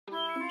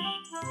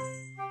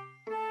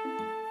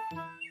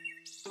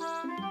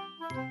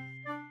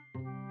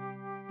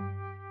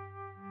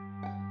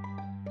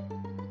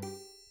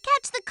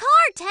Catch the car,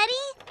 Teddy!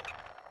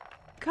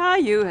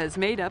 Caillou has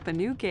made up a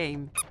new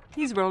game.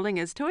 He's rolling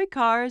his toy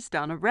cars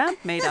down a ramp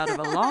made out of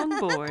a long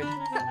board.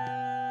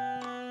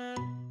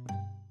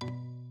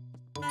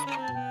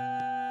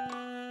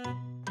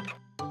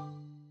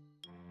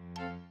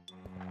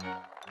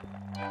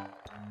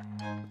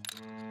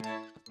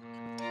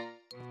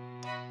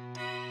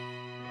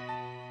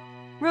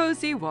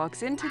 Rosie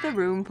walks into the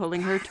room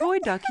pulling her toy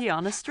ducky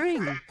on a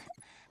string.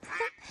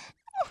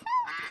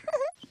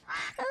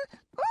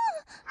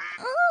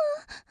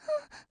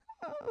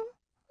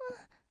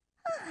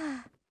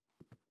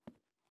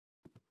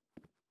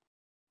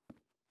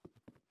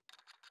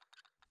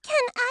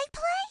 Can I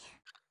play?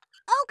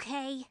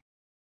 Okay.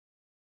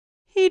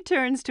 He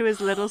turns to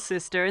his little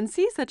sister and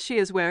sees that she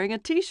is wearing a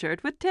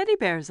t-shirt with teddy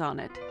bears on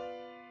it.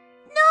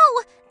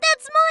 No!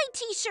 That's my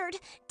t-shirt!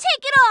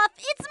 Take it off!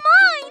 It's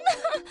mine!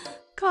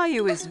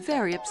 Caillou is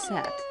very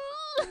upset.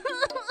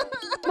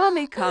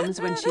 Mommy comes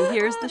when she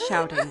hears the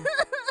shouting.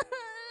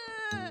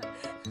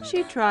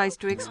 She tries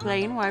to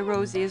explain why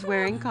Rosie is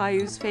wearing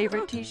Caillou's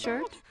favorite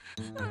t-shirt.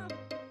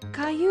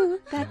 Caillou,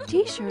 that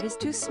t-shirt is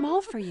too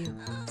small for you,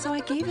 so I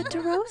gave it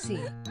to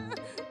Rosie.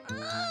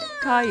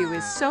 Caillou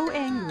is so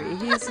angry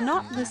he is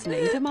not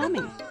listening to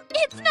Mommy.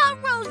 It's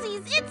not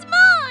Rosie's, it's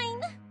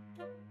mine!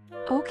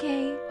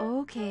 Okay,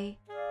 okay.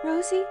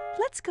 Rosie,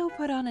 let's go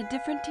put on a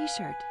different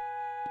t-shirt.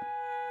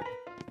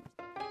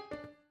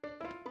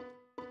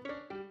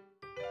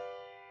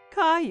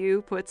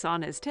 Caillou puts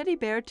on his teddy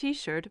bear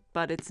t-shirt,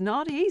 but it's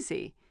not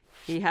easy.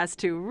 He has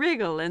to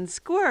wriggle and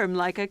squirm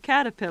like a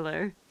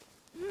caterpillar.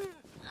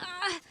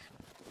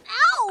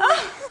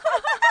 Ow!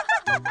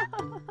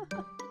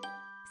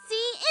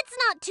 See, it's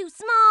not too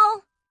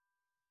small.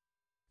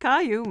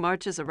 Caillou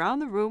marches around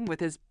the room with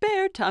his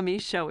bare tummy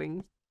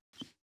showing.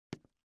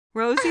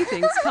 Rosie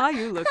thinks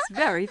Caillou looks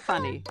very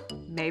funny.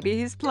 Maybe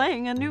he's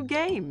playing a new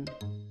game.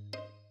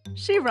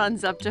 She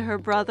runs up to her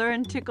brother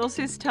and tickles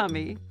his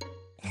tummy.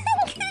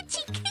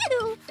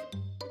 Coochie-coo!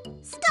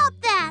 Stop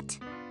that!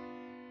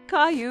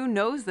 Caillou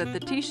knows that the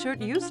t-shirt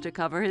used to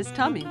cover his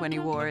tummy when he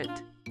wore it.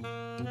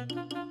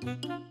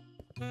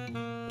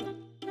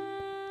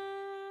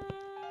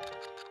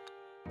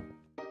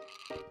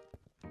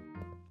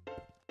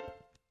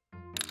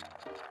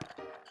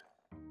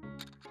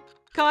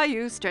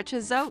 Caillou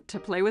stretches out to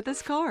play with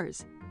his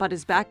cars, but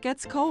his back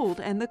gets cold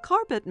and the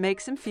carpet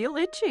makes him feel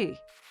itchy.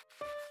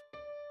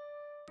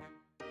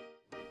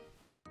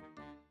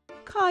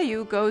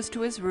 Caillou goes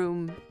to his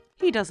room.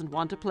 He doesn't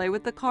want to play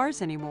with the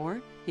cars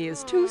anymore. He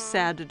is too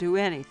sad to do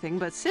anything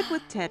but sit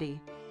with Teddy.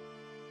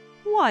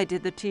 Why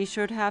did the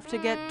t-shirt have to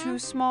get too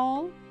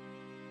small?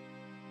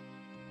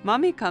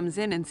 Mommy comes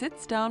in and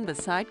sits down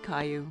beside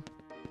Caillou.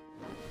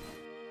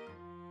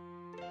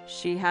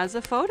 She has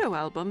a photo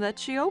album that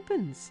she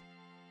opens.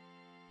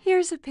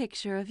 Here's a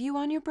picture of you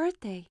on your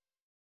birthday.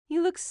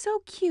 You look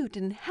so cute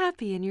and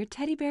happy in your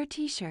teddy bear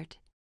t-shirt.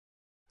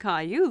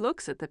 Caillou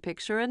looks at the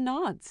picture and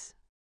nods.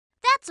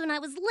 That's when I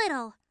was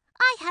little.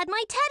 I had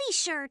my teddy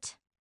shirt.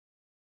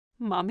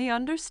 Mommy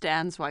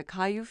understands why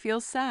Caillou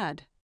feels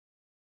sad.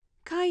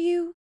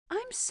 Caillou,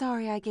 I'm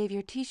sorry I gave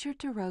your t-shirt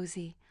to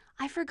Rosie.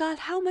 I forgot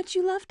how much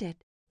you loved it.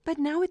 But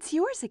now it's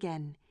yours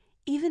again.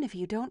 Even if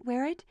you don't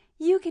wear it,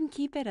 you can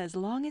keep it as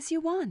long as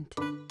you want.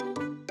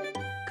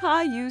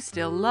 Caillou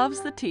still loves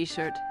the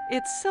t-shirt.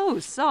 It's so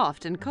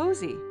soft and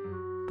cozy.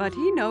 But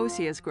he knows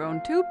he has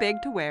grown too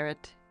big to wear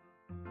it.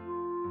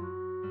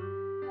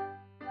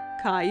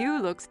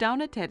 Caillou looks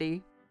down at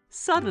Teddy.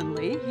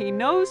 Suddenly, he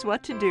knows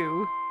what to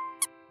do.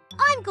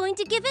 I'm going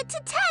to give it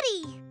to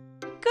Teddy!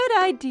 Good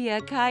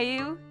idea,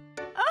 Caillou.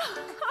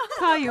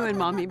 Caillou and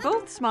Mommy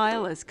both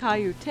smile as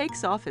Caillou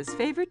takes off his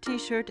favorite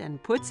t-shirt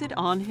and puts it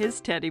on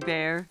his teddy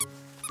bear.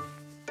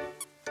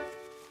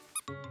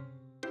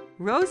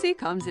 Rosie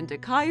comes into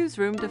Caillou's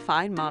room to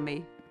find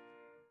Mommy.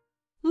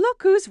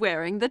 Look who's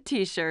wearing the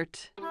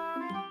t-shirt.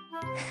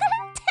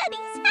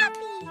 Teddy's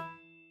happy!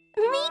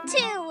 Me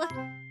too!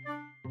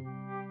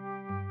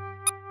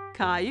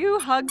 Caillou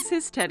hugs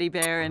his teddy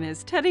bear in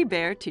his teddy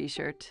bear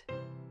t-shirt.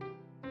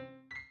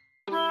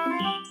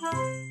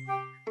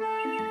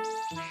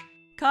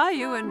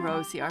 Caillou and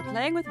Rosie are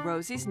playing with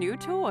Rosie's new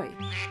toy.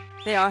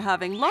 They are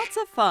having lots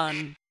of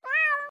fun.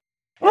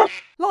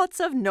 Lots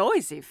of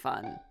noisy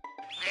fun.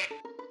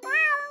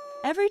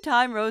 Every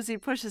time Rosie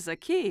pushes a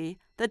key,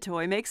 the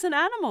toy makes an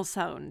animal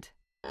sound.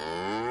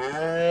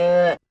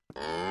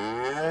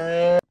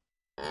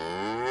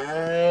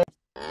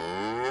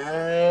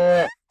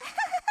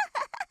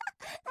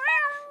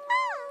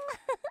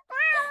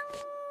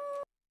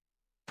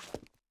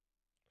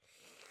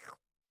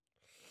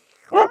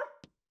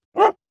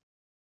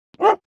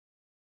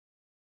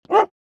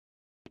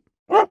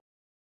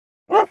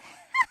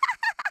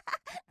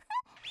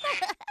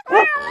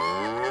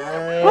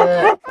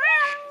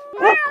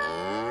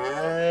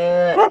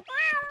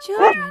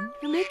 Children,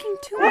 you're making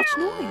too much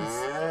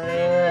noise.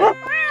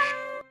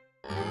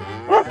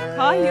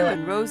 Caillou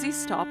and Rosie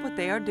stop what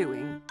they are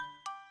doing.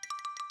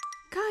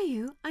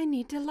 Caillou, I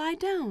need to lie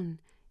down.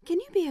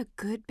 Can you be a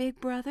good big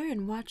brother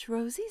and watch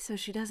Rosie so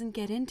she doesn't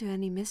get into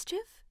any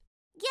mischief?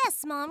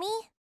 Yes,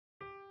 Mommy.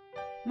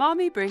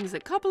 Mommy brings a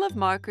couple of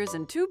markers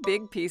and 2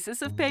 big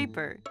pieces of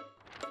paper.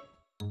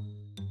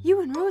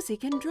 You and Rosie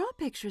can draw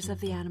pictures of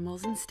the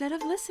animals instead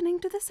of listening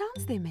to the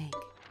sounds they make.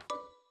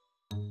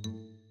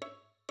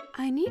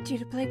 I need you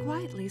to play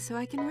quietly so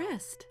I can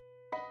rest.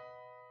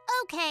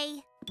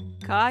 Okay.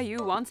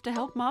 Caillou wants to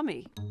help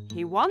Mommy.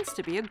 He wants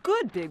to be a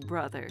good big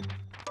brother.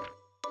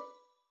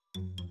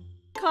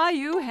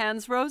 Caillou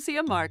hands Rosie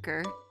a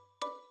marker.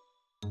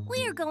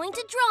 We're going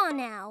to draw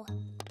now.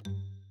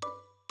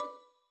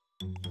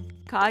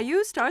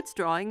 Caillou starts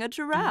drawing a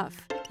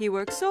giraffe. He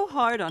works so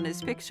hard on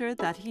his picture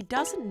that he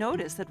doesn't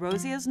notice that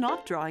Rosie is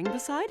not drawing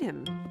beside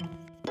him.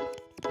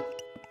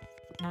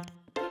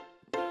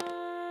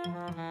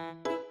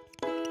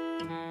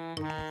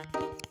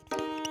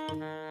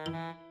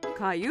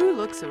 Caillou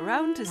looks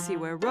around to see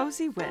where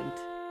Rosie went.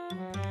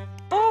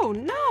 Oh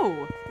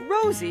no!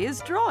 Rosie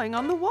is drawing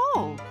on the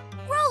wall.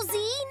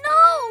 Rosie,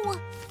 no!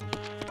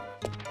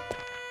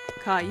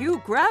 Caillou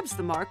grabs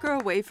the marker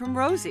away from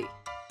Rosie.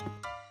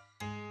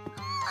 No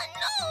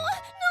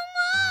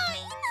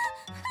mine!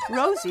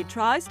 Rosie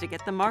tries to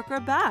get the marker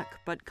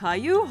back, but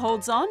Caillou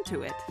holds on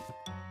to it.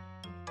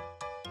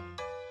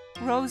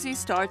 Rosie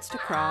starts to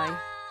cry.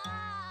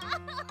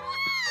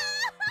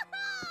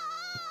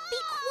 Be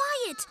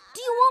quiet!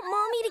 Do you want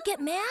Mommy to get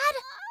mad?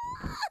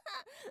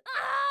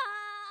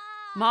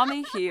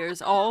 Mommy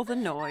hears all the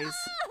noise.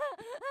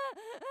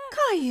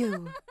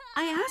 Caillou,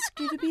 I asked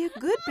you to be a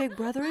good big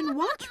brother and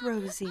watch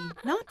Rosie,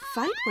 not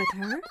fight with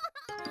her.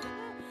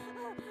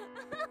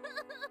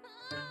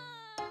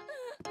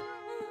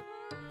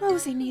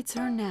 Rosie needs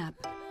her nap.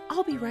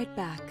 I'll be right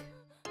back.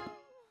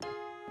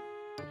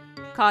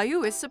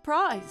 Caillou is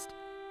surprised.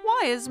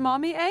 Why is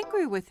Mommy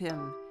angry with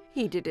him?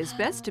 He did his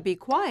best to be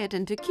quiet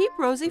and to keep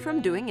Rosie from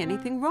doing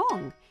anything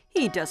wrong.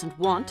 He doesn't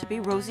want to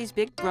be Rosie's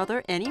big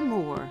brother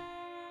anymore.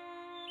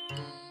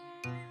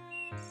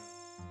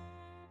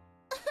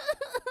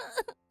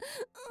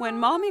 When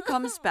Mommy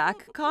comes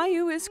back,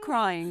 Caillou is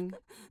crying.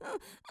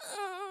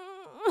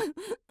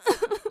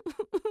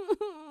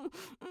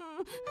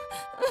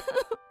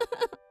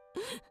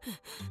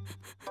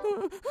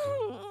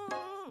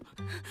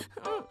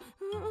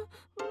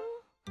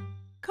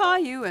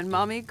 Caillou and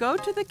Mommy go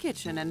to the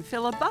kitchen and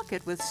fill a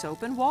bucket with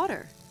soap and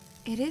water.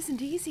 It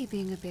isn't easy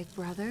being a big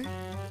brother,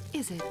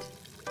 is it?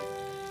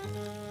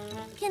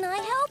 Can I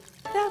help?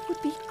 That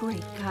would be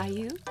great,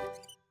 Caillou.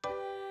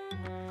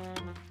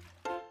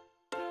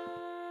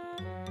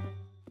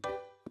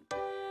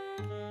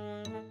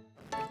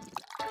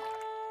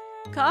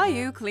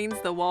 Caillou cleans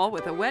the wall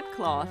with a wet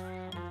cloth.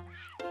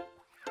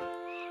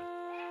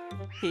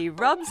 He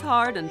rubs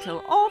hard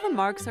until all the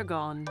marks are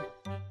gone.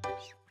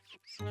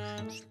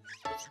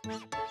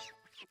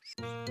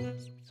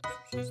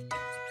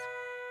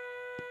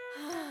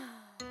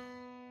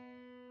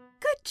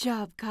 Good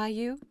job,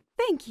 Caillou.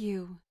 Thank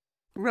you.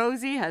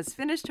 Rosie has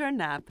finished her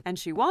nap and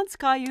she wants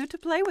Caillou to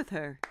play with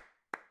her.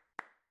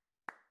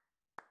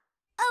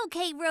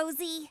 Okay,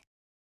 Rosie.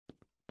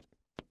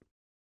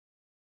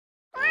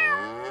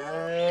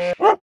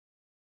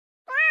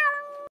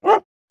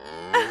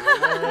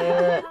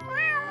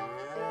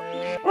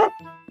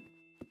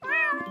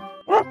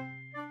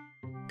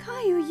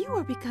 Caillou, you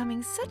are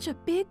becoming such a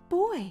big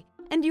boy,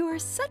 and you are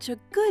such a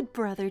good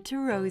brother to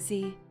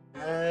Rosie.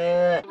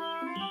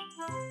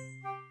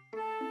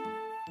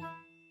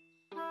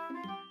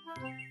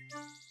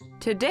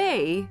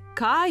 Today,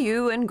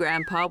 Caillou and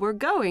Grandpa were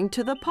going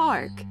to the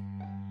park.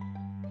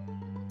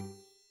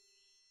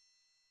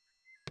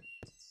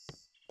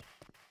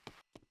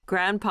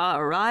 Grandpa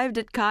arrived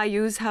at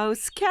Caillou's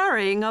house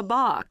carrying a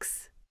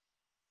box.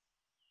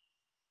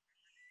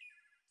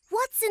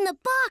 What's in the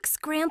box,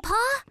 Grandpa?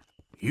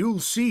 You'll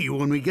see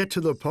when we get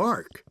to the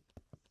park.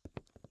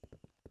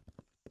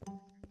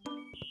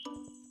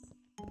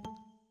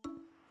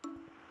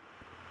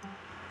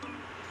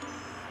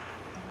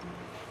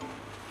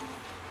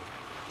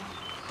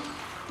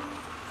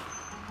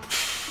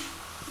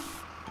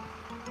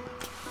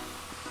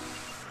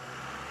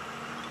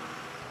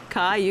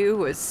 Caillou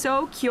was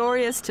so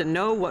curious to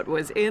know what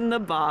was in the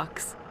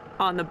box.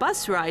 On the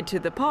bus ride to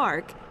the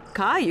park,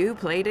 Caillou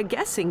played a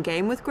guessing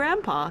game with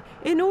Grandpa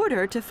in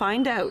order to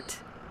find out.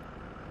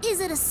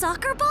 Is it a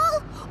soccer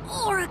ball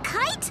or a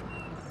kite?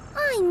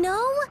 I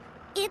know.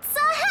 It's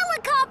a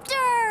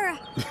helicopter!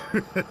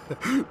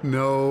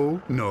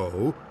 No,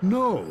 no,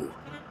 no.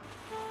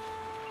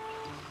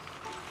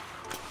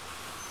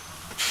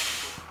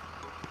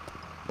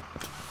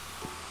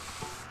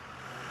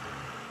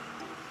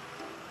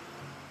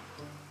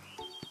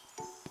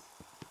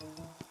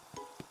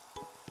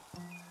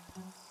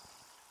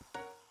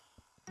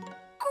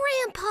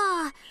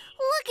 Grandpa,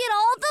 look at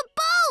all the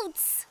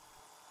boats!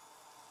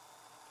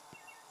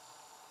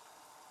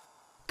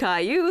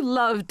 Caillou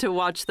loved to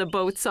watch the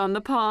boats on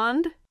the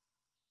pond.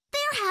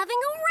 They're having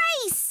a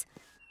race!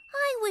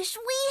 I wish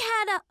we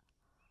had a...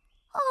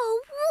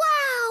 Oh,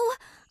 wow!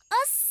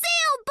 A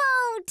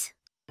sailboat!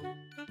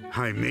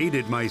 I made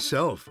it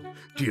myself.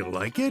 Do you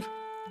like it?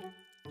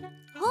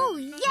 Oh,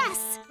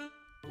 yes!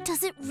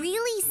 Does it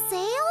really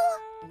sail?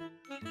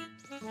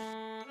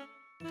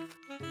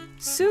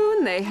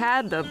 Soon they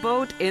had the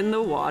boat in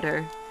the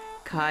water.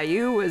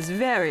 Caillou was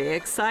very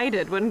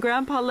excited when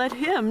Grandpa let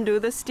him do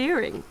the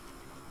steering.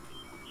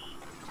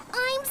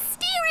 I'm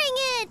steering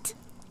it!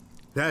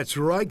 That's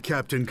right,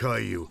 Captain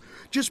Caillou.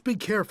 Just be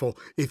careful.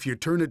 If you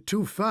turn it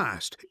too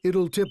fast,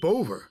 it'll tip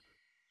over.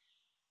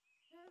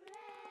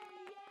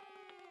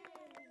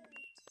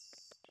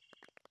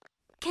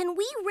 Can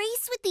we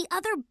race with the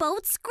other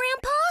boats,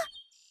 Grandpa?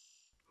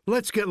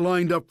 Let's get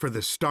lined up for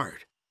the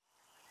start.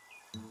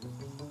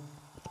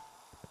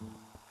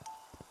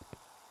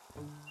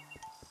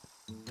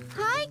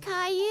 Hi,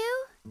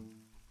 Caillou.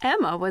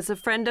 Emma was a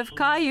friend of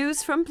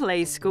Caillou's from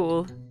play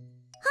school.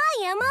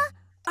 Hi, Emma.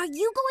 Are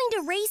you going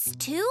to race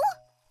too?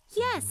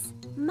 Yes,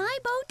 my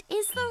boat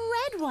is the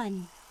red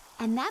one.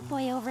 And that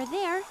boy over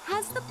there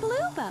has the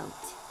blue boat.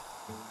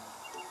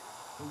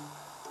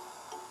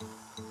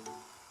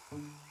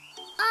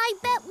 I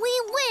bet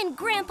we win,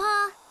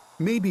 Grandpa.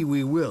 Maybe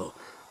we will,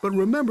 but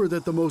remember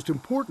that the most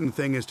important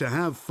thing is to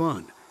have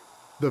fun.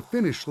 The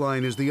finish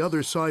line is the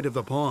other side of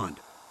the pond.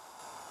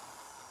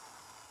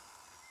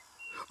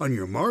 On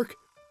your mark,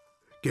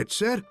 get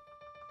set,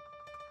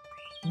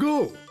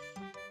 go!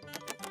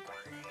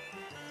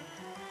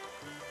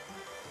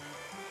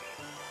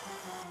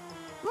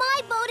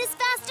 My boat is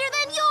faster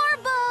than your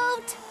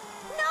boat!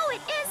 No,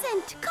 it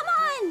isn't! Come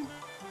on!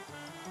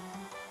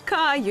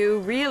 Caillou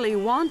really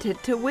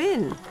wanted to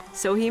win,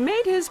 so he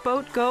made his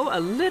boat go a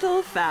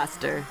little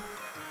faster.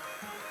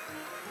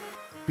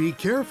 Be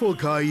careful,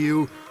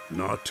 Caillou.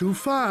 Not too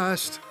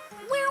fast.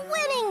 We're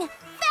winning!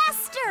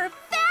 Faster!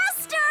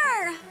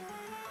 Faster!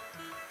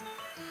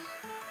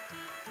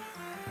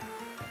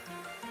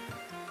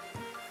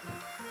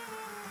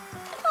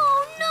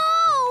 Oh,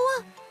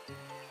 no!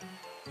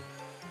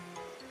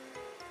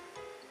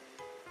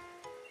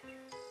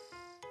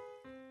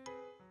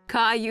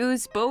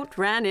 Caillou's boat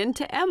ran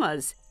into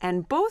Emma's,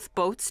 and both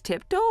boats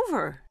tipped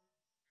over.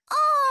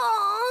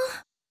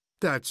 Oh!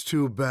 That's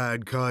too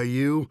bad,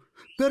 Caillou.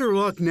 Better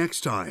luck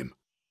next time.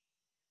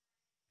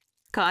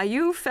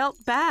 Caillou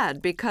felt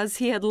bad because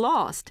he had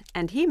lost,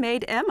 and he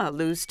made Emma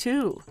lose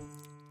too.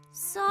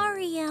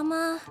 Sorry,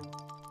 Emma.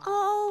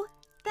 Oh,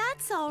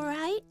 that's all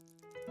right.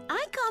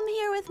 I come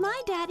here with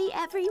my daddy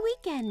every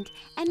weekend,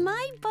 and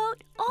my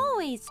boat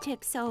always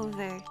tips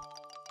over.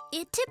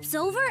 It tips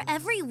over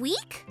every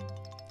week?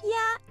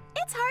 Yeah,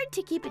 it's hard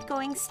to keep it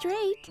going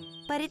straight,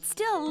 but it's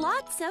still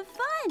lots of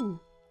fun.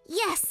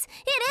 Yes,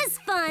 it is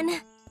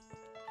fun.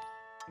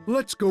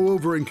 Let's go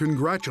over and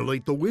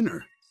congratulate the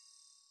winner.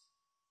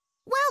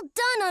 Well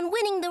done on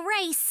winning the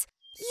race.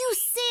 You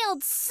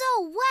sailed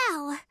so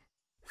well.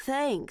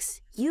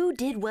 Thanks. You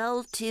did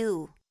well,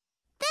 too.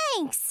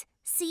 Thanks.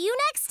 See you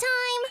next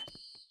time.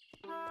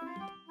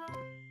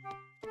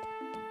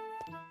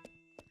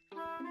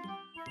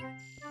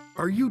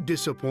 Are you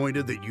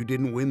disappointed that you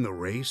didn't win the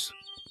race?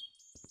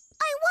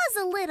 I was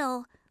a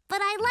little,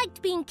 but I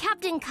liked being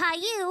Captain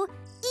Caillou,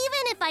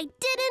 even if I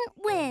didn't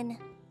win.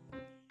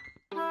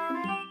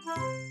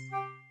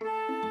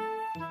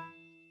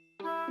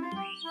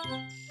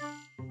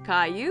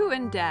 Caillou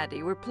and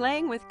Daddy were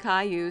playing with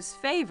Caillou's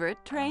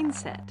favorite train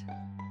set.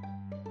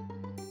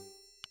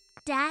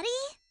 Daddy?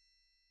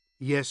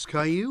 Yes,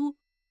 Caillou?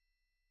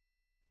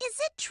 Is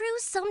it true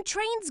some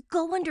trains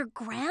go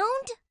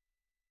underground?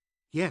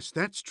 Yes,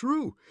 that's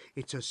true.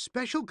 It's a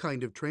special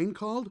kind of train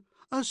called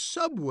a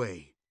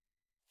subway.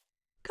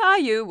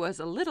 Caillou was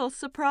a little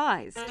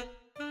surprised.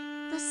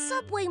 The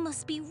subway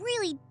must be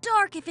really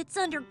dark if it's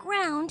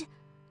underground.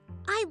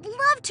 I'd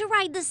love to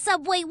ride the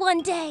subway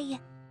one day.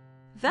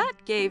 That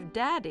gave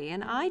Daddy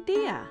an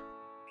idea.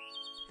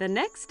 The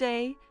next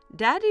day,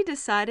 Daddy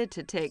decided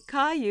to take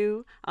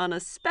Caillou on a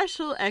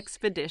special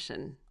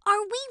expedition.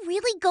 Are we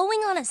really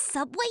going on a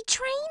subway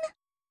train?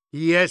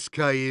 Yes,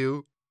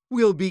 Caillou.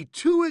 We'll be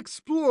 2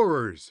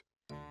 explorers.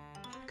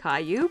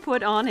 Caillou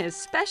put on his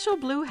special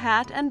blue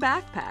hat and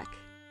backpack.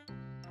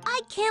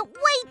 I can't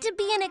wait to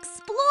be an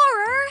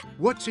explorer.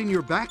 What's in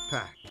your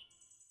backpack?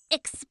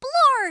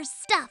 Explorer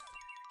stuff.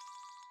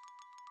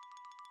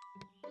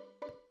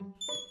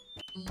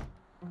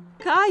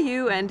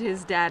 Caillou and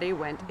his daddy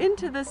went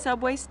into the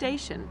subway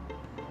station.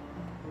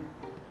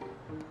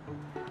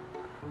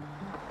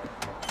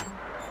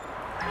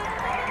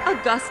 A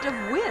gust of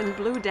wind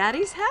blew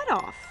Daddy's hat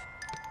off.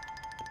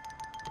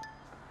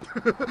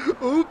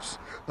 Oops!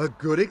 A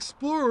good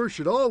explorer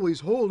should always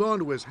hold on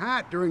to his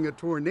hat during a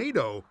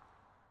tornado.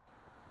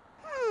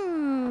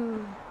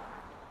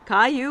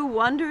 Caillou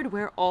wondered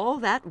where all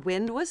that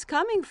wind was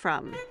coming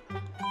from.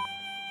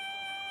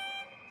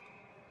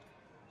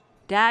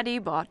 Daddy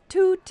bought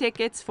 2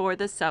 tickets for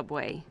the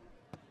subway.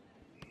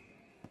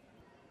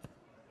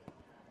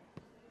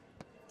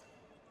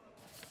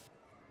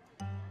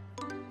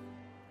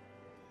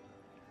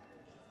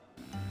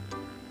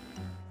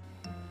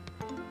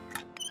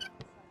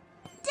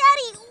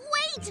 Daddy,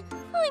 wait!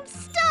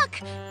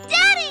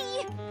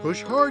 Daddy!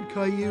 Push hard,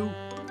 Caillou.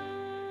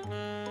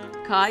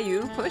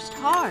 Caillou pushed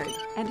hard,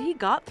 and he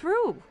got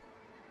through.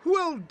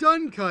 Well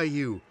done,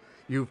 Caillou.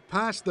 You've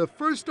passed the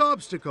first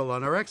obstacle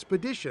on our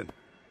expedition.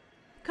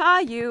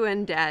 Caillou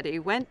and Daddy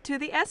went to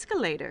the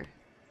escalator.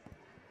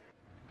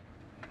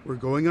 We're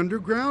going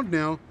underground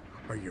now.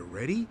 Are you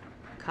ready?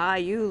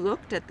 Caillou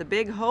looked at the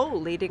big hole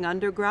leading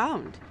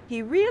underground.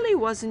 He really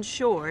wasn't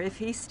sure if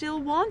he still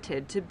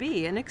wanted to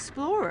be an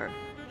explorer.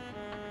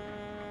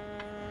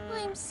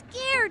 I'm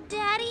scared,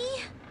 Daddy.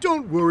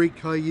 Don't worry,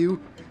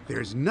 Caillou.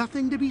 There's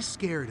nothing to be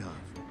scared of.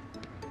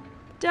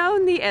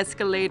 Down the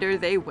escalator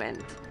they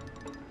went.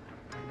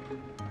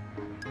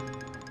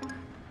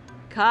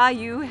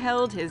 Caillou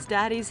held his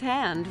daddy's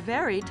hand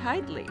very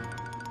tightly.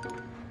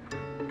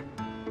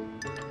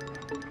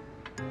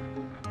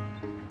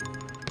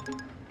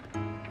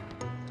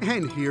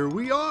 And here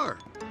we are.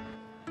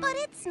 But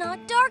it's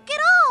not dark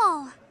at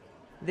all.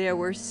 There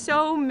were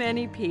so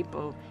many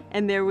people,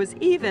 and there was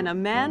even a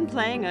man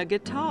playing a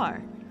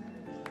guitar.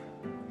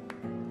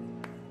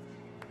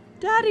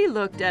 Daddy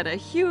looked at a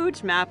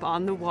huge map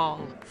on the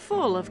wall,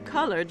 full of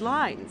colored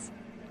lines.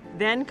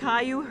 Then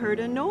Caillou heard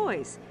a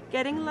noise,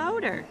 getting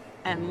louder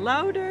and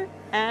louder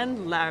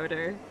and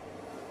louder.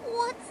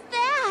 What's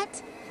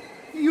that?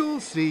 You'll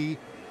see.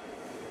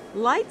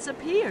 Lights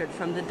appeared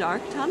from the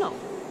dark tunnel.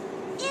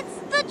 It's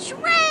the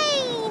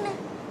train!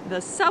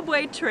 The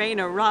subway train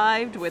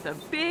arrived with a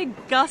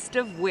big gust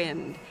of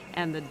wind,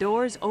 and the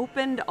doors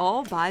opened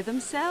all by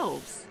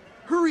themselves.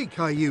 Hurry,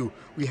 Caillou.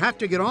 We have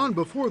to get on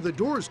before the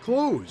doors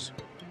close.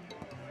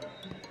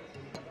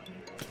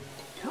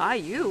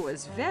 Caillou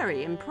was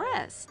very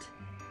impressed.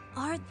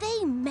 Are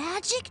they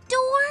magic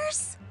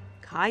doors?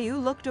 Caillou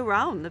looked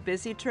around the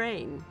busy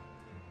train.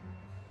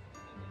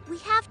 We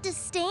have to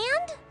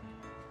stand?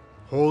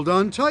 Hold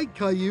on tight,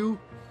 Caillou.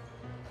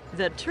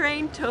 The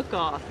train took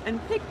off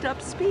and picked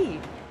up speed.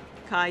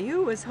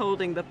 Caillou was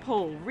holding the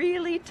pole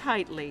really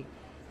tightly.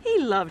 He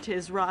loved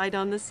his ride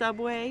on the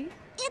subway.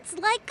 It's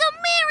like a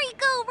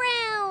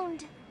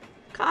merry-go-round!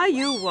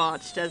 Caillou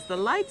watched as the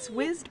lights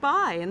whizzed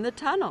by in the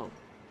tunnel.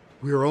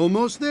 We're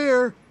almost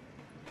there.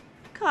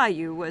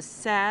 Caillou was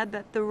sad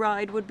that the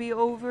ride would be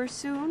over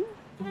soon.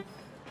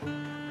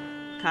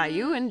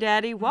 Caillou and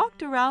Daddy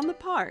walked around the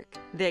park.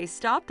 They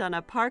stopped on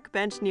a park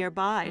bench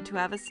nearby to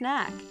have a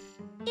snack.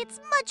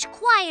 It's much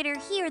quieter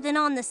here than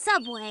on the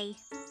subway.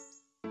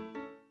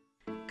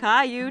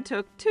 Caillou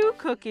took 2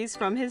 cookies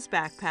from his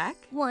backpack.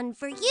 One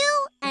for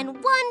you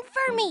and one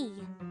for me.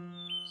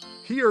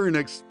 You're an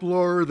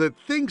explorer that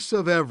thinks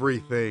of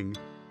everything.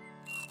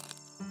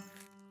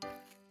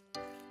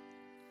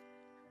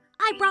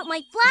 I brought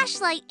my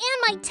flashlight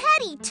and my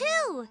teddy,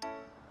 too.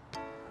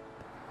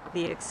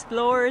 The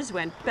explorers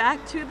went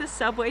back to the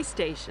subway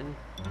station.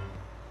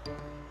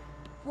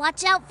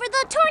 Watch out for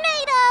the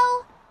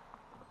tornado!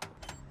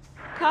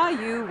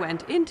 Caillou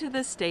went into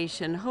the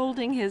station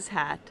holding his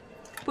hat,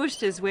 pushed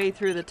his way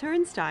through the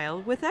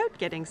turnstile without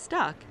getting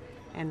stuck,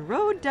 and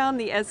rode down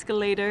the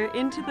escalator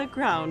into the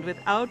ground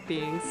without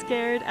being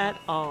scared at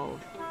all.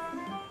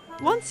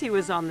 Once he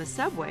was on the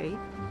subway,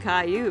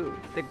 Caillou,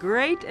 the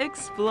great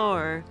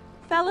explorer,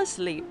 fell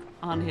asleep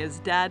on his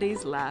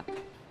daddy's lap.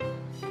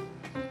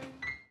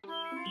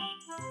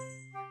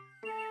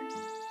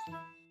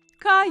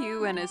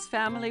 Caillou and his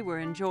family were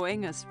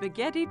enjoying a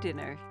spaghetti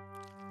dinner.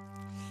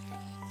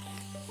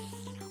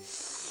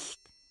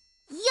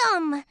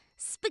 Yum!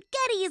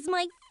 Spaghetti is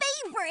my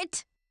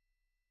favorite!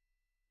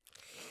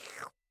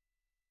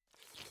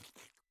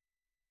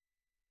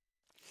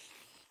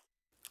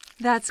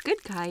 That's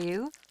good,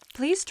 Caillou.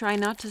 Please try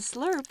not to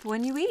slurp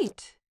when you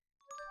eat.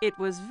 It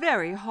was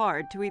very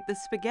hard to eat the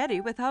spaghetti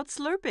without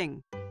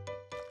slurping.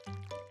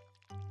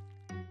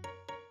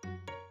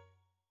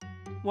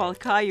 While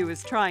Caillou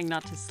was trying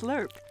not to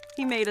slurp,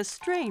 he made a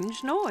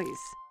strange noise.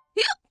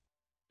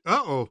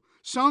 Uh-oh.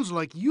 Sounds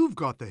like you've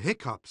got the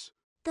hiccups.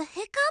 The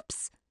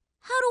hiccups?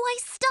 How do I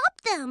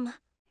stop them?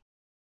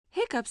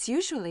 Hiccups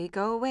usually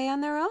go away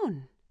on their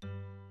own.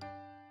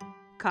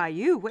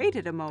 Caillou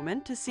waited a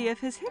moment to see if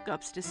his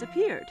hiccups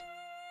disappeared.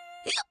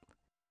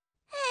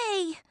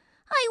 Hey,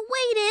 I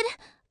waited,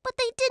 but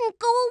they didn't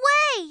go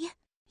away.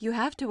 You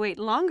have to wait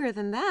longer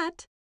than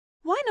that.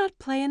 Why not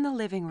play in the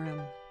living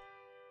room?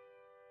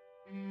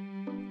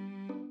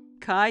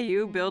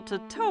 Caillou built a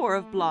tower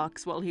of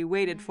blocks while he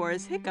waited for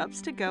his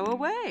hiccups to go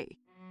away.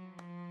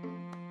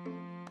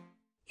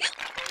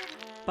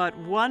 But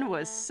one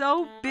was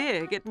so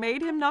big it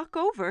made him knock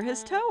over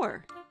his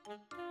tower.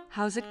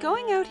 How's it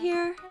going out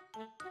here?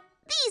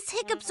 These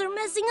hiccups are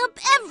messing up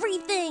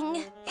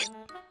everything.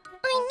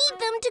 I need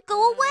them to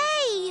go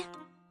away.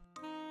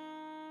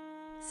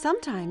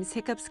 Sometimes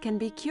hiccups can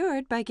be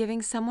cured by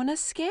giving someone a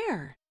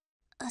scare.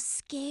 A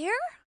scare?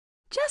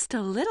 Just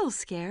a little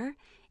scare.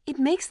 It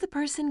makes the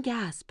person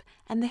gasp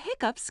and the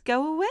hiccups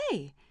go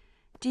away.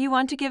 Do you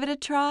want to give it a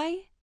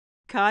try?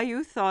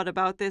 Caillou thought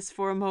about this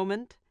for a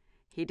moment.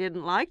 He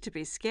didn't like to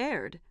be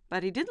scared,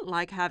 but he didn't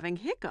like having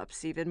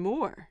hiccups even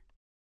more.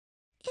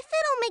 If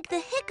it'll make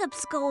the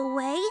hiccups go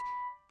away,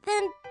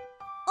 then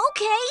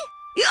okay.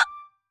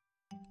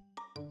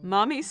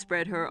 Mommy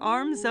spread her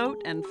arms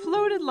out and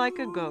floated like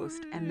a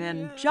ghost and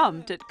then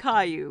jumped at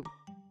Caillou.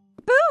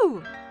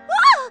 Boo!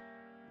 Ah!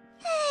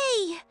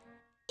 Hey!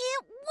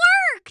 It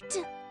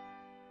worked!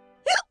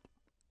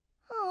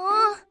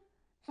 Aw,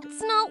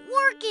 it's not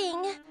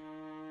working.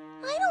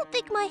 I don't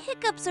think my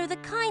hiccups are the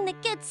kind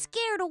that get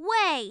scared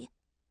away.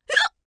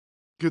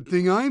 Good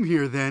thing I'm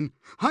here then.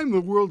 I'm the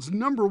world's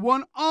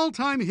 #1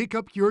 all-time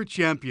hiccup cure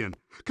champion.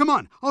 Come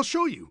on, I'll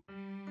show you.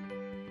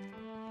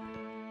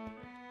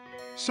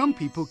 Some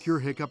people cure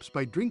hiccups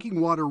by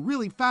drinking water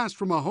really fast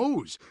from a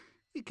hose.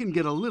 It can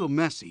get a little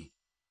messy.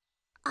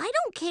 I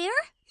don't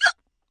care.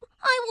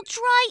 I will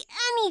try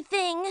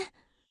anything.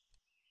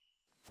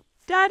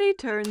 Daddy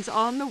turns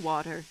on the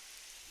water.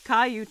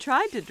 Caillou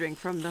tried to drink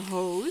from the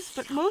hose,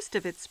 but most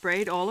of it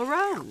sprayed all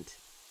around.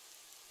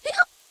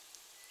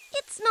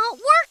 It's not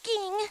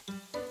working.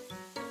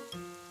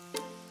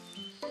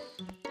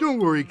 Don't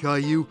worry,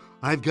 Caillou.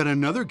 I've got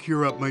another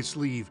cure up my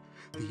sleeve.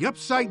 The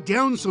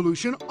upside-down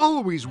solution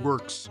always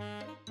works.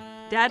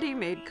 Daddy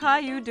made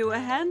Caillou do a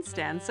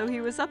handstand so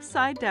he was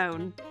upside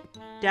down.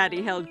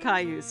 Daddy held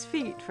Caillou's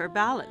feet for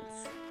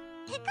balance.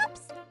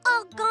 Hiccups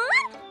all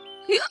gone?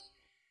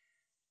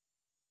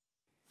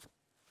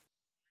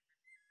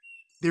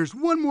 There's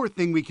one more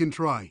thing we can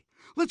try.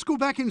 Let's go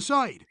back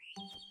inside.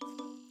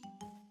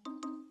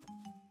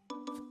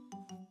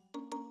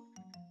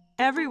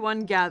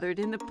 Everyone gathered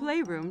in the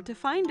playroom to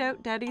find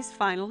out Daddy's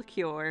final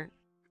cure.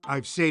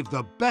 I've saved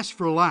the best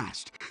for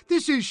last.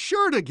 This is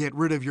sure to get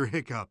rid of your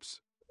hiccups.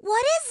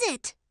 What is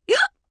it?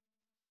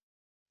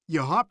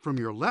 You hop from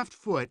your left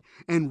foot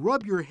and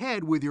rub your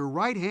head with your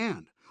right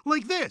hand,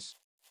 like this.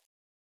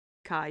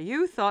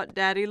 Caillou thought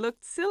Daddy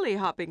looked silly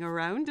hopping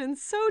around, and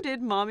so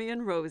did Mommy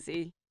and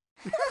Rosie.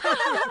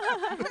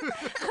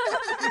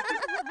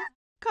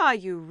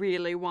 Caillou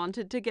really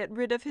wanted to get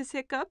rid of his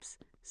hiccups,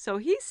 so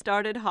he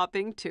started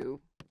hopping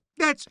too.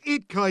 That's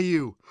it,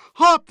 Caillou.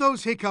 Hop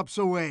those hiccups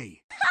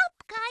away.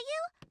 Hop,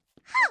 Caillou,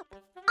 hop.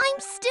 I'm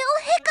still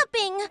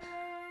hiccuping.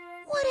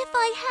 What if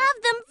I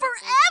have them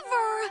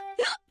forever?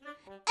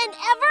 And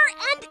ever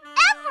and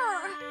ever?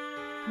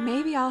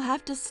 Maybe I'll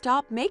have to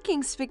stop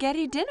making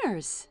spaghetti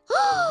dinners.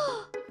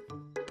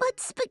 But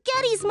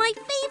spaghetti's my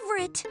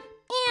favorite.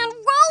 And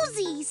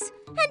Rosie's.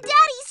 And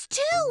Daddy's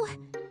too.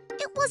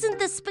 It wasn't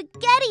the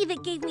spaghetti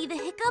that gave me the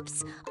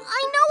hiccups.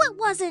 I know it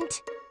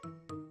wasn't.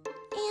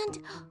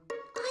 And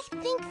I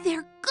think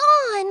they're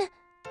gone.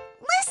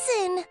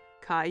 Listen.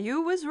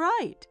 Caillou was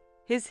right.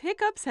 His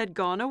hiccups had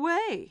gone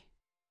away.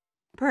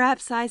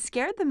 Perhaps I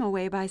scared them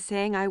away by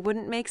saying I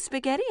wouldn't make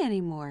spaghetti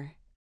anymore.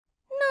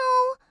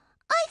 No,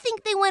 I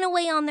think they went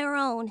away on their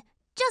own,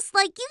 just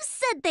like you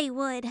said they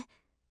would.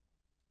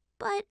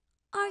 But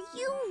are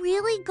you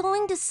really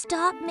going to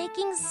stop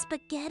making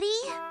spaghetti?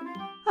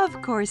 Of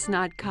course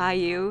not,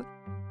 Caillou.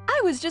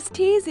 I was just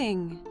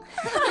teasing.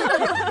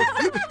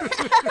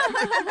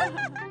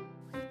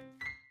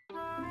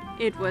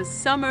 It was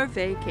summer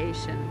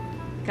vacation.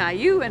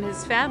 Caillou and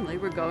his family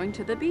were going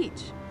to the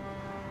beach.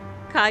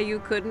 Caillou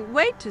couldn't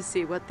wait to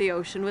see what the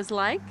ocean was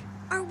like.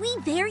 Are we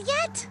there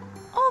yet?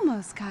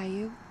 Almost,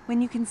 Caillou.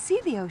 When you can see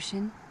the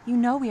ocean, you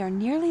know we are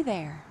nearly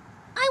there.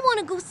 I want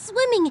to go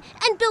swimming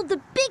and build the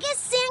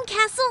biggest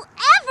sandcastle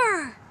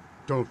ever!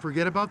 Don't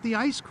forget about the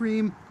ice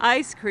cream.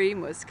 Ice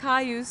cream was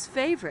Caillou's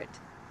favorite.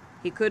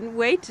 He couldn't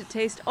wait to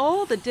taste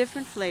all the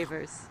different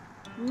flavors.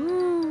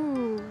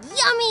 Mmm,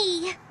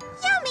 yummy!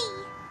 Yummy!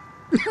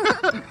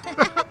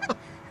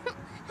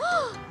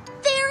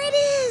 There it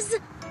is!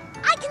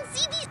 I can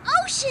see the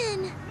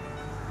ocean!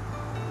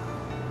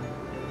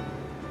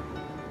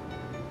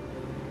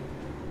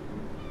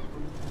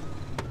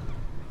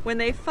 When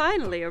they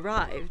finally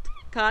arrived,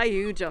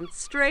 Caillou jumped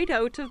straight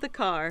out of the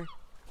car.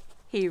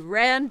 He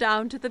ran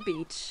down to the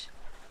beach.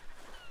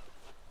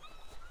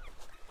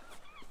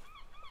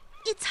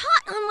 It's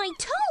hot on my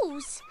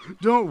toes!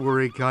 Don't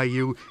worry,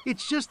 Caillou.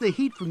 It's just the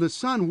heat from the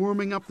sun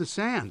warming up the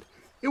sand.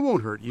 It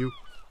won't hurt you.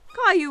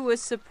 Caillou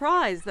was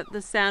surprised that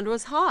the sand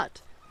was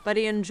hot, but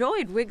he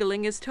enjoyed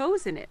wiggling his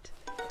toes in it.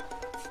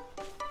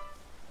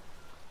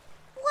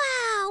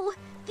 Wow!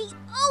 The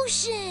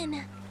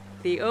ocean!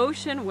 The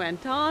ocean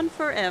went on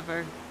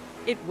forever.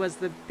 It was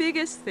the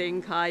biggest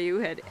thing Caillou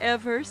had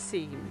ever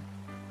seen.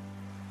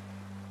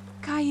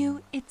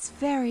 Caillou, it's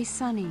very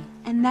sunny,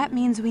 and that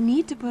means we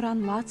need to put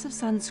on lots of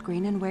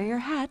sunscreen and wear your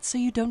hat so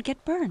you don't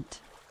get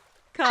burnt.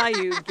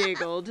 Caillou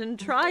giggled and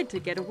tried to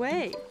get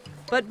away,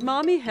 but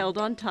Mommy held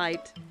on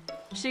tight.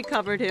 She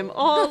covered him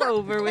all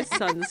over with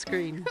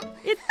sunscreen.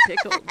 It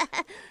tickled.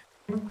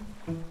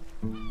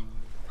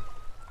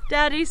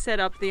 Daddy set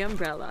up the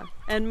umbrella,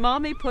 and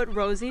Mommy put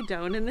Rosie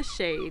down in the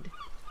shade.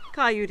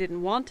 Caillou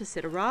didn't want to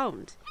sit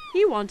around.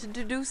 He wanted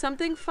to do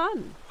something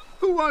fun.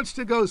 Who wants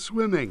to go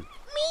swimming?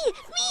 Me!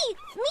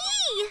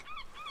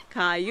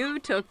 Caillou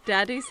took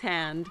Daddy's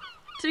hand.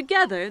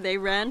 Together they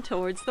ran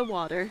towards the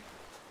water.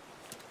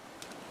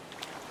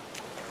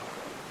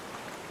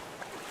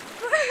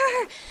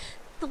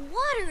 The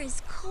water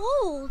is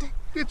cold.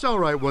 It's all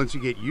right once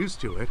you get used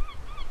to it.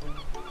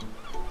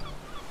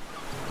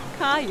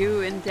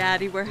 Caillou and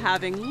Daddy were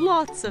having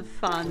lots of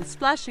fun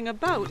splashing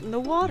about in the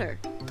water.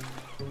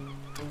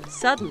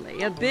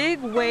 Suddenly, a big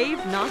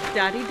wave knocked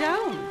Daddy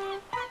down.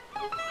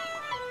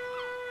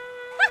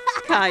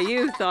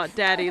 Caillou thought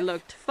Daddy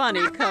looked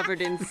funny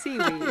covered in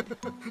seaweed.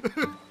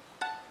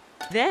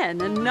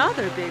 Then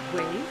another big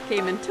wave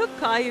came and took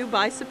Caillou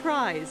by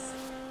surprise.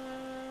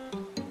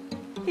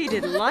 He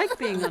didn't like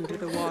being under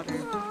the water.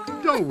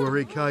 Don't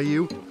worry,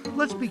 Caillou.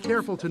 Let's be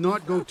careful to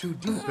not go too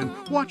deep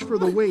and watch for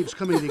the waves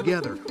coming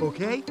together,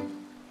 okay?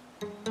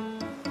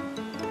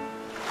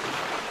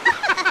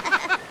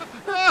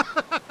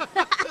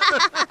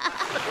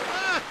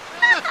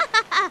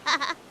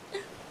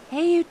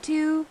 Hey, you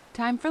two.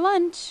 Time for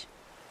lunch.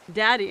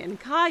 Daddy and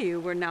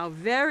Caillou were now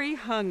very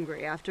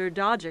hungry after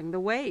dodging the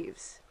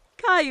waves.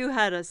 Caillou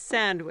had a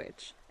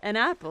sandwich, an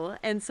apple,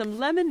 and some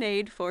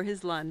lemonade for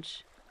his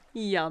lunch.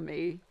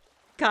 Yummy.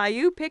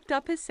 Caillou picked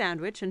up his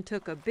sandwich and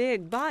took a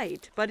big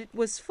bite, but it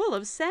was full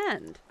of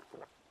sand.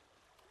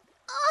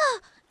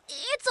 Ugh!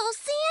 It's all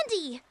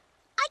sandy!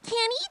 I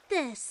can't eat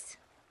this!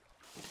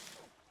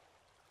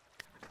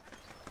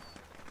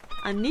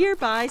 A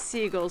nearby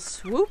seagull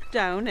swooped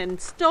down and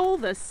stole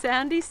the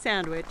sandy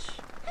sandwich.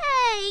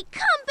 Hey,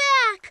 come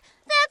back!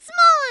 That's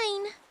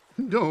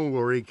mine! Don't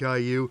worry,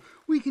 Caillou.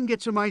 We can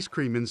get some ice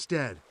cream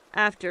instead.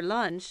 After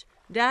lunch,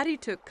 Daddy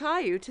took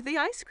Caillou to the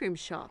ice cream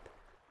shop.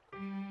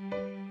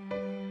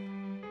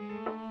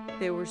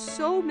 There were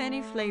so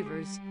many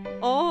flavors,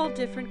 all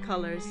different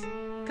colors.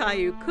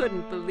 Caillou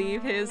couldn't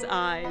believe his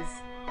eyes.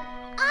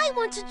 I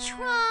want to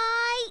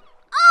try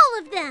all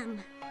of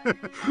them!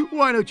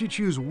 Why don't you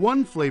choose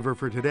one flavor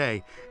for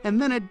today and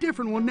then a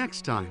different one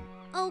next time?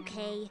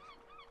 Okay,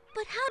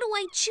 but how do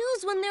I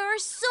choose when there are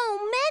so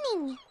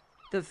many?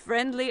 The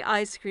friendly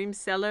ice cream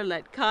seller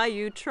let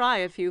Caillou try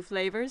a few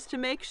flavors to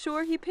make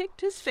sure he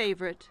picked his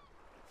favorite.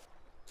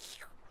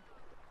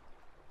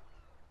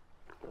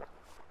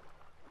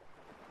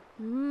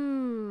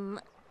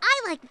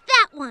 I like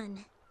that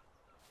one.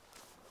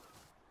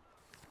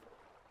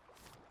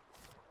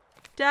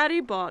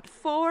 Daddy bought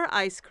 4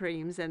 ice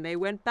creams and they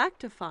went back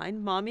to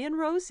find Mommy and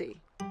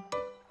Rosie.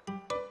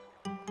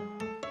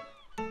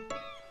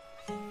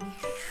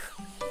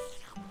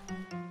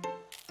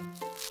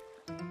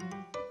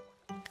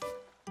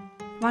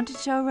 Want to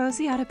show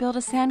Rosie how to build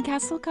a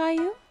sandcastle,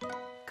 Caillou?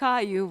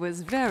 Caillou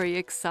was very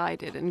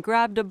excited and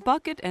grabbed a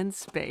bucket and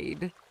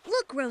spade.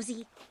 Look,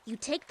 Rosie, you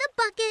take the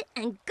bucket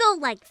and go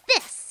like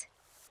this.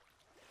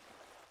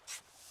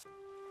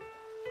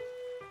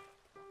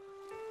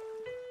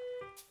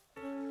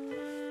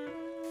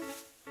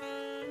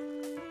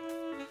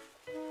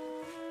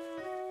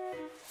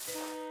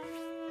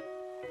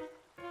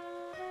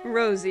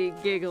 Rosie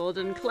giggled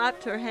and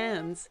clapped her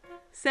hands.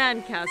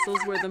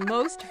 Sandcastles were the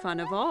most fun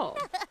of all.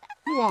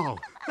 Wow,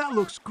 that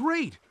looks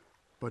great!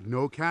 But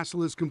no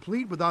castle is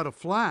complete without a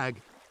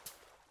flag.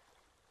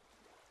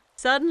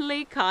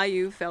 Suddenly,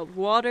 Caillou felt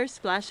water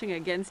splashing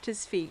against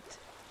his feet.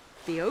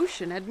 The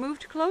ocean had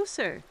moved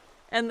closer,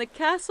 and the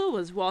castle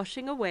was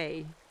washing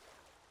away.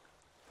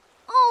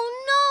 Oh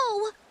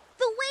no!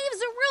 The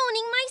waves are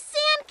ruining my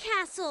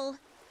sandcastle!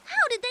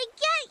 How did they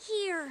get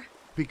here?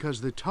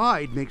 Because the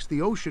tide makes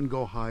the ocean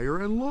go higher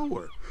and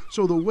lower,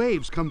 so the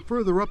waves come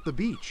further up the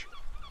beach.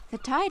 The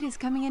tide is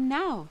coming in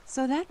now,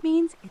 so that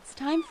means it's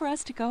time for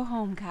us to go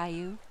home,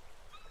 Caillou.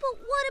 But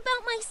what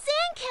about my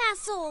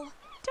sandcastle?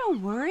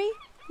 Don't worry.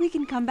 We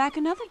can come back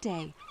another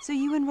day, so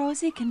you and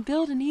Rosie can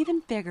build an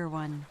even bigger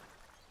one.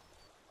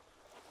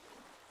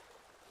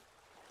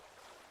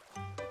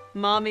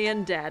 Mommy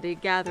and Daddy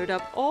gathered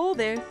up all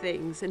their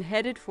things and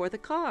headed for the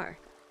car.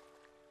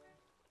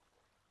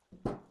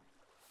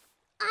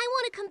 I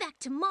want to come back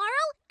tomorrow,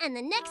 and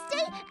the next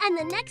day, and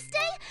the next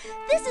day.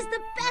 This is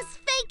the best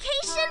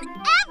vacation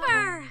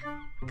ever!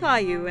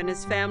 Caillou and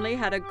his family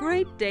had a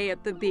great day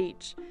at the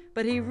beach,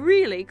 but he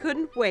really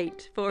couldn't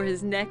wait for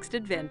his next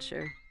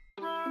adventure.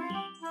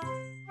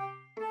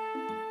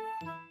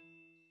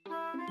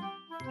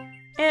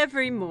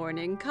 Every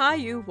morning,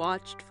 Caillou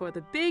watched for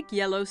the big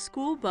yellow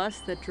school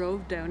bus that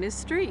drove down his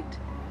street.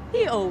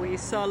 He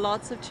always saw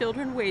lots of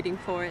children waiting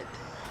for it.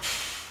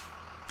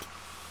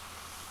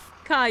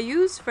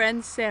 Caillou's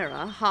friend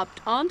Sarah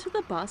hopped onto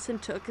the bus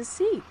and took a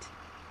seat.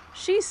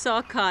 She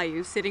saw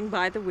Caillou sitting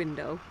by the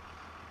window.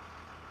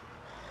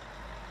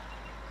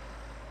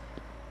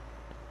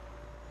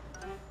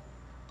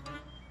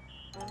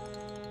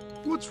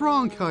 What's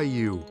wrong,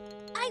 Caillou?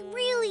 I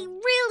really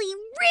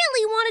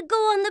want to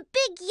go on the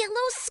big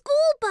yellow school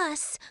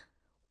bus.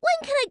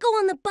 When can I go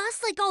on the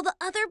bus like all the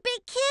other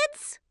big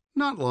kids?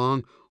 Not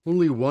long.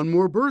 Only one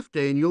more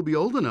birthday and you'll be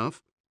old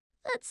enough.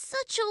 That's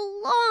such a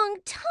long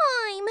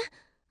time.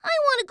 I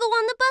want to go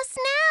on the bus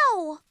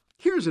now.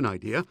 Here's an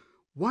idea.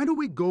 Why don't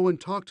we go and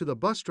talk to the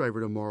bus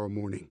driver tomorrow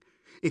morning?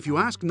 If you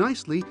ask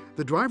nicely,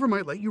 the driver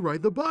might let you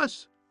ride the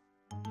bus.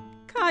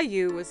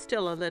 Caillou was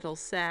still a little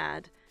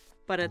sad,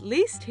 but at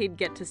least he'd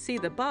get to see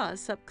the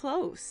bus up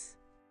close.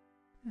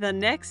 The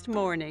next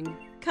morning,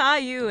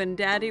 Caillou and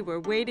Daddy were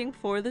waiting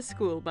for the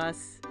school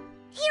bus.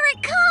 Here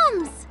it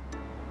comes!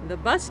 The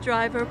bus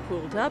driver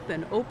pulled up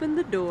and opened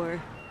the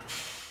door.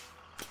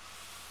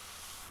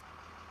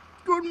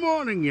 Good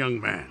morning, young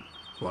man.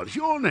 What's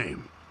your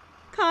name?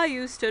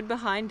 Caillou stood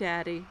behind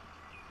Daddy.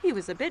 He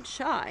was a bit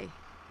shy.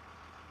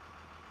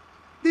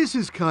 This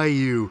is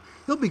Caillou.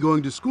 He'll be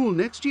going to school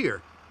next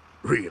year.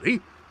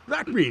 Really?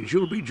 That means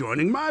you'll be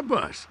joining my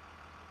bus.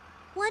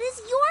 What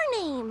is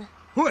your name?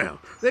 Well,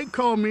 they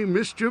call me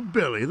Mr.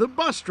 Billy, the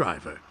bus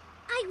driver.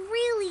 I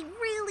really,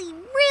 really,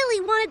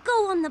 really want to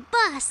go on the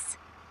bus.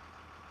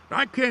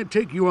 I can't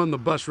take you on the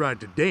bus ride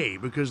today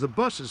because the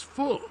bus is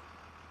full.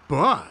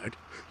 But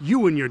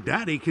you and your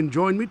daddy can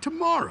join me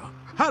tomorrow.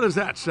 How does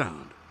that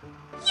sound?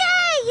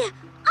 Yay!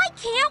 I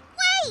can't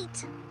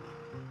wait!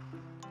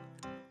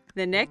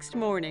 The next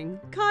morning,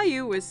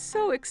 Caillou was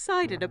so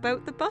excited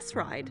about the bus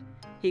ride.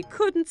 He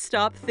couldn't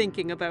stop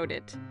thinking about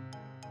it.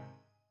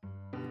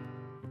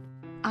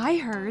 I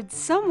heard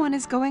someone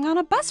is going on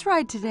a bus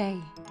ride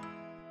today.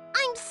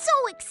 I'm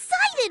so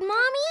excited,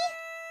 Mommy!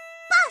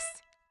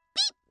 Bus!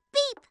 Beep,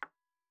 beep!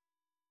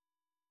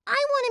 I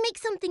want to make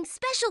something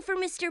special for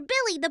Mr.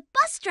 Billy, the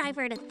bus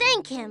driver, to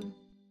thank him.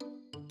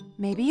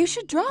 Maybe you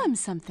should draw him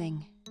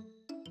something.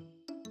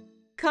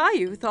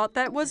 Caillou thought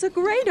that was a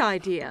great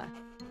idea.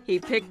 He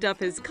picked up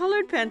his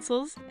colored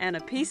pencils and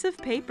a piece of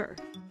paper.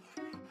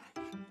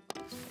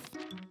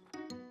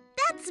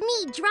 That's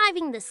me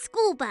driving the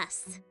school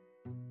bus.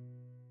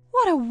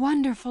 What a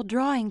wonderful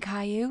drawing,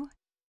 Caillou.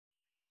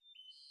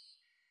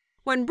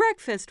 When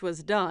breakfast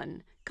was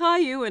done,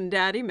 Caillou and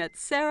Daddy met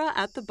Sarah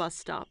at the bus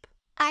stop.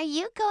 Are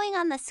you going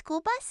on the school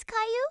bus,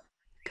 Caillou?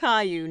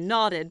 Caillou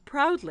nodded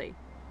proudly.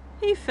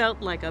 He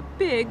felt like a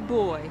big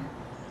boy.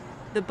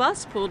 The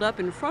bus pulled up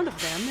in front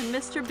of them and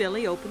Mr.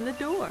 Billy opened the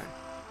door.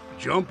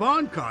 Jump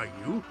on,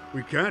 Caillou.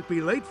 We can't be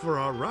late for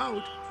our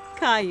route.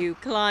 Caillou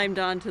climbed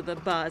onto the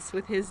bus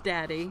with his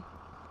daddy.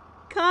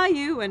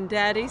 Caillou and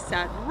Daddy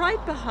sat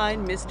right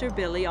behind Mr.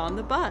 Billy on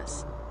the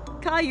bus.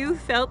 Caillou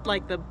felt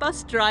like the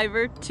bus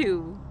driver,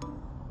 too.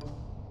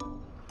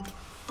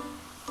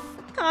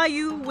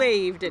 Caillou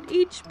waved at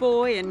each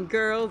boy and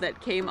girl that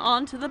came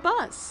onto the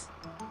bus.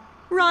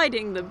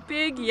 Riding the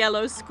big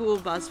yellow school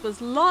bus was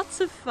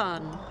lots of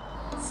fun.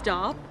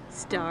 Stop,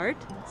 start,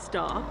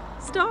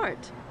 stop,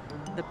 start.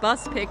 The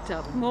bus picked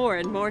up more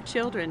and more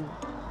children.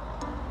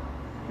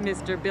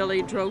 Mr.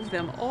 Billy drove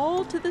them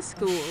all to the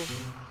school.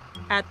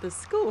 At the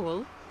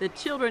school, the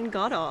children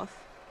got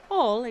off,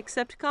 all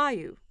except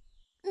Caillou.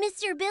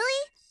 Mr.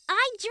 Billy,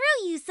 I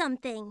drew you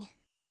something.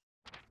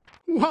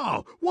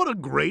 Wow, what a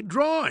great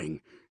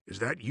drawing. Is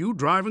that you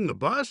driving the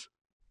bus?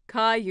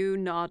 Caillou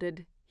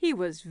nodded. He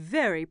was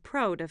very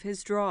proud of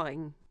his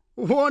drawing.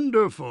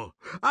 Wonderful.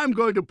 I'm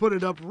going to put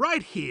it up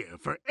right here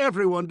for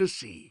everyone to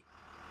see.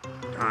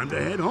 Time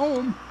to head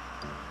home.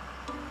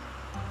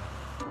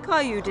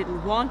 Caillou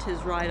didn't want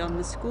his ride on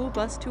the school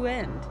bus to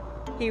end.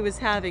 He was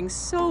having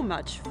so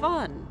much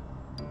fun.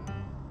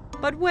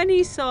 But when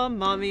he saw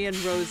Mommy and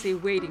Rosie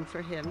waiting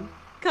for him,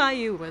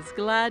 Caillou was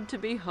glad to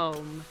be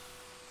home.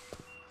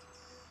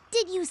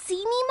 Did you see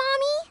me,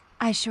 Mommy?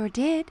 I sure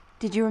did.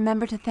 Did you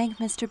remember to thank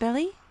Mr.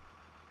 Billy?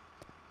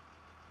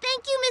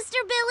 Thank you,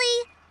 Mr.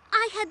 Billy.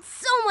 I had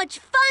so much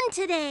fun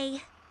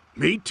today.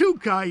 Me too,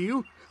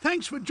 Caillou.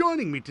 Thanks for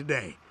joining me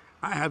today.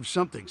 I have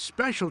something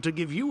special to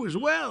give you as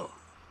well.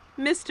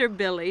 Mr.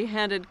 Billy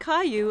handed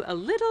Caillou a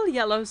little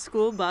yellow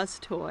school bus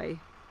toy.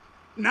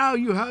 Now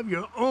you have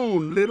your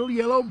own little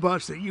yellow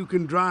bus that you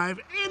can drive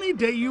any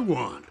day you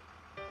want.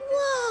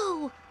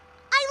 Whoa!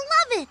 I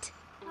love it!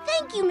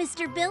 Thank you,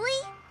 Mr.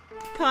 Billy.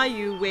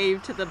 Caillou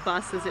waved to the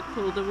bus as it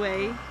pulled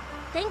away.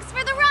 Thanks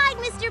for the ride,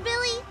 Mr.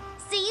 Billy.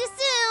 See you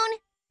soon.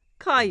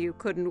 Caillou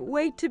couldn't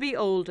wait to be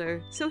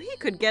older so he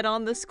could get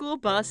on the school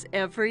bus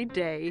every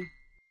day.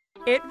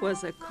 It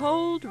was a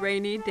cold,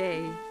 rainy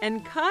day,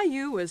 and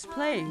Caillou was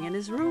playing in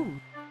his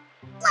room.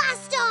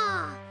 Blast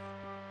off!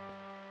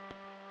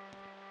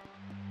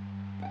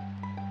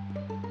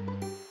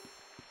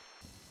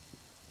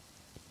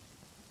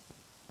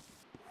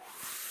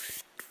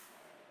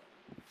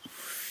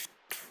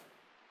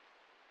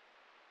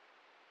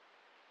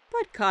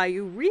 But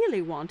Caillou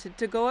really wanted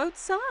to go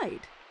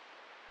outside.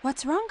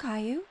 What's wrong,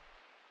 Caillou?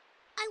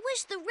 I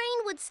wish the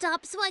rain would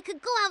stop so I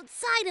could go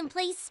outside and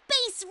play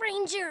Space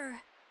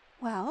Ranger.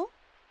 Well,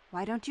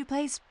 why don't you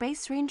play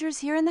Space Rangers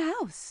here in the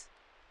house?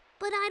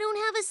 But I don't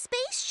have a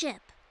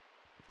spaceship.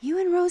 You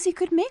and Rosie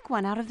could make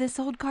one out of this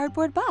old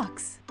cardboard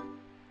box.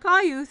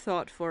 Caillou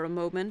thought for a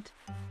moment.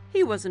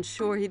 He wasn't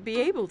sure he'd be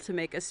able to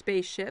make a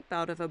spaceship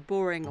out of a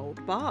boring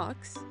old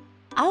box.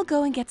 I'll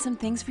go and get some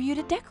things for you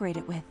to decorate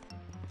it with.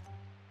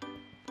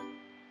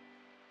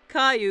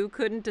 Caillou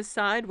couldn't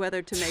decide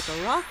whether to make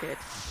a rocket,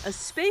 a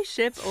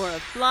spaceship, or a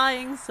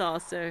flying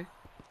saucer.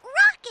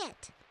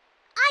 Rocket!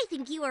 I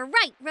think you are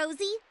right,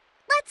 Rosie.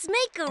 Let's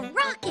make a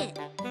rocket.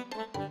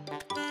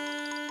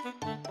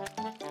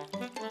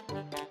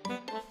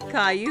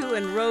 Caillou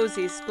and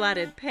Rosie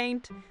splattered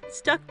paint,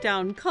 stuck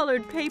down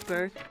colored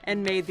paper,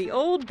 and made the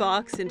old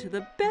box into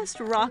the best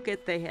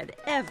rocket they had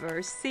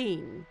ever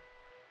seen.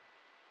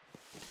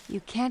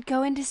 You can't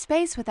go into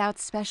space without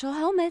special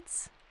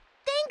helmets.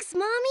 Thanks,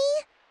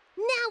 Mommy.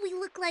 Now we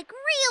look like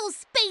real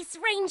Space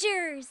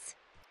Rangers.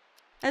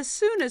 As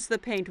soon as the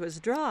paint was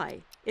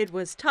dry, it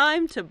was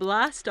time to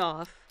blast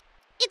off.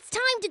 It's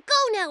time to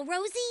go now,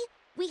 Rosie.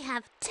 We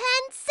have 10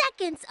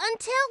 seconds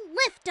until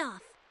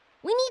liftoff.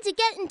 We need to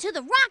get into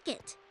the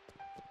rocket.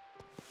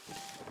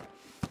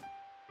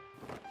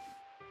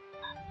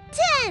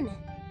 10.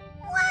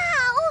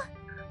 Wow!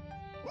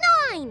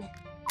 9.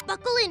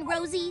 Buckle in,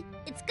 Rosie.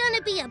 It's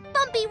gonna be a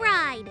bumpy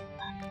ride.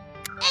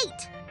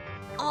 8.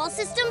 All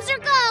systems are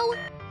go.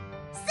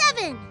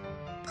 7.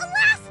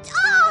 Blast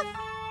off!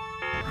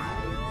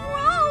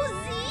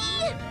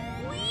 Rosie!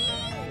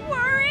 We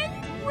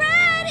weren't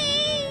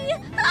ready!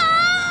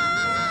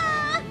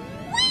 Ah!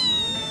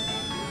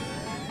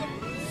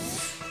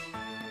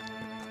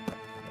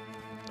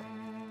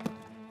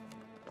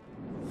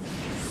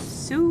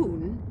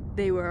 Soon,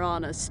 they were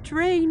on a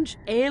strange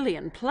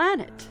alien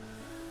planet.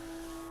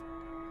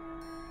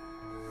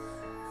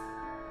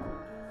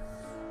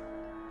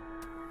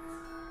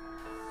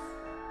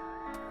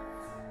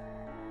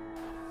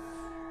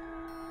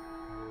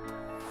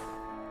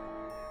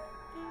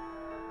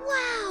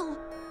 Wow!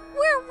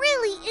 We're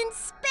really in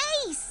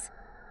space!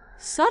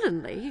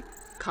 Suddenly,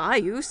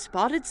 Caillou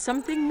spotted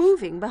something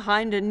moving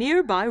behind a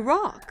nearby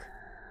rock.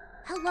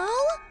 Hello?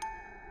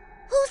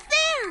 Who's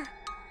there?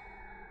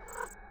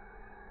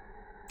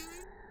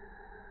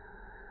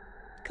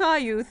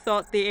 Caillou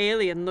thought the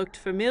alien looked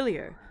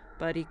familiar,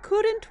 but he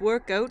couldn't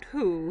work out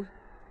who.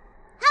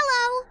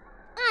 Hello!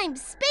 I'm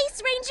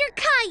Space Ranger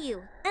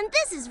Caillou, and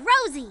this is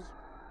Rosie.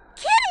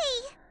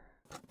 Kitty!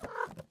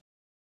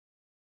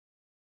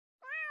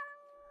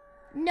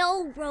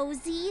 No,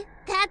 Rosie.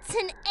 That's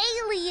an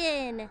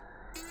alien.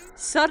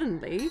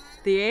 Suddenly,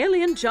 the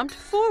alien jumped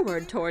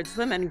forward towards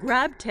them and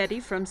grabbed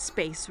Teddy from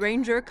Space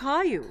Ranger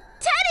Caillou.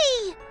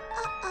 Teddy!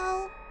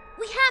 Uh-oh.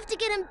 We have to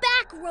get him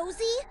back,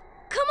 Rosie.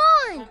 Come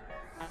on!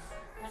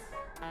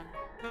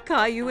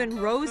 Caillou and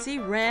Rosie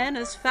ran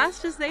as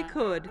fast as they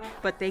could,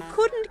 but they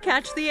couldn't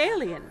catch the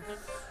alien.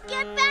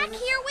 Get back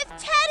here with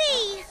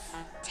Teddy!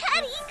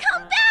 Teddy,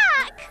 come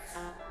back!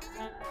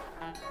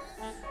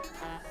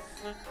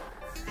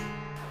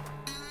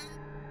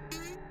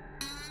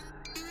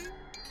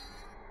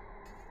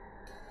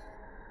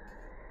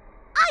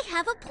 I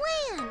have a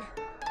plan.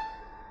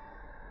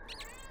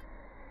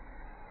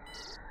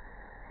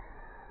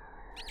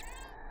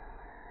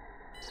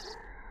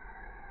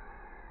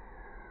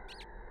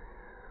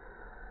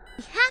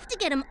 We have to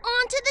get him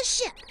onto the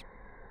ship.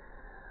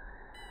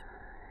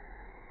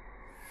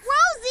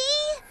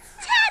 Rosie!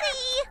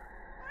 Teddy!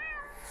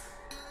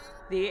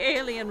 The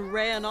alien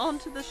ran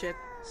onto the ship,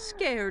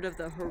 scared of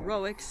the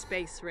heroic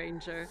Space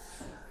Ranger.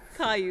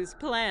 Caillou's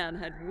plan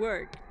had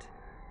worked.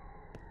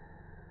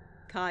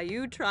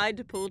 Caillou tried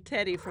to pull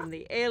Teddy from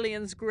the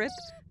alien's grip,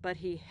 but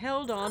he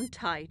held on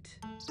tight.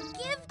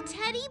 Give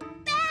Teddy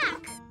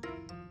back!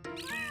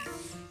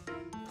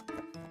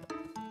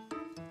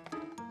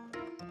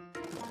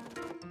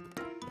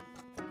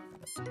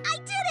 I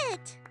did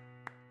it!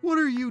 What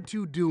are you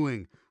two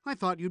doing? I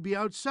thought you'd be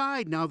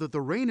outside now that the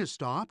rain has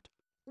stopped.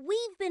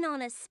 We've been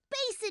on a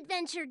space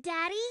adventure,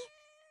 Daddy.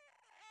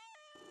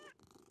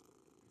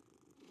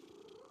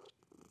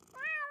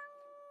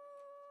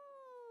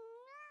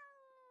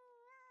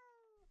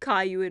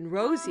 Caillou and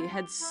Rosie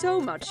had so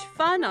much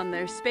fun on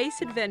their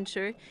space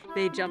adventure,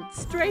 they jumped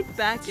straight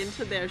back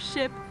into their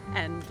ship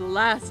and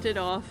blasted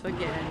off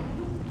again.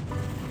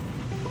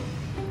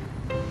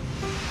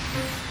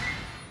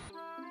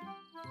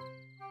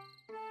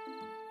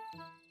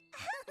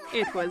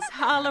 It was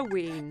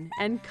Halloween,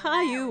 and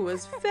Caillou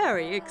was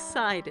very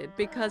excited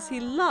because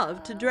he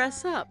loved to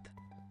dress up.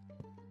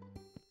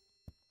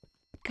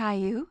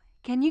 Caillou,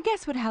 can you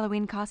guess what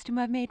Halloween costume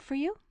I've made for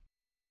you?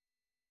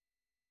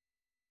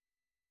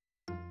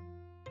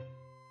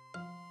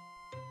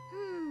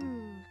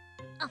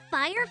 A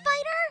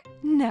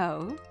firefighter?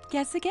 No.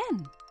 Guess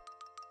again.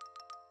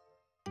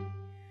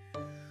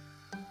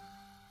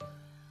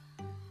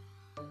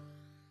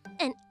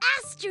 An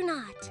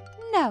astronaut?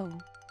 No.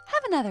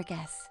 Have another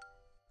guess.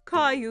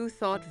 Caillou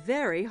thought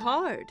very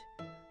hard.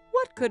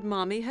 What could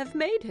Mommy have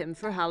made him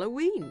for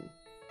Halloween?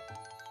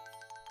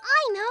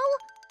 I know!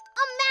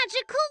 A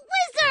magical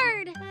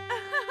wizard!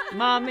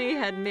 Mommy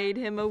had made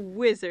him a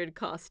wizard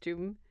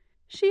costume.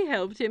 She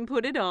helped him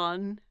put it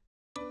on.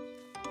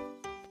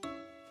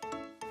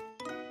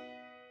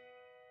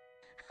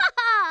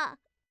 Ha!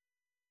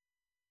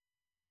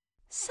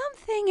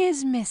 Something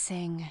is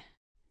missing.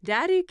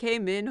 Daddy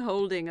came in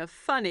holding a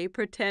funny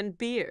pretend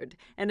beard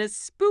and a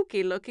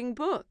spooky-looking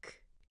book.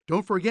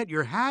 Don't forget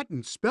your hat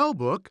and spell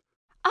book.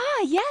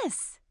 Ah,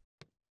 yes.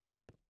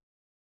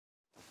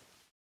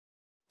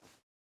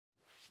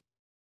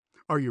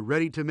 Are you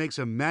ready to make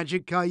some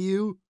magic,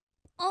 Caillou?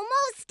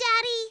 Almost,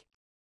 Daddy.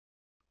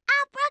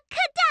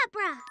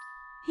 Abracadabra!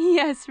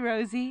 Yes,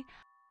 Rosie.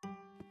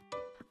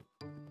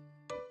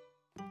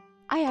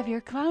 I have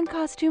your clown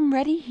costume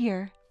ready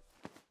here.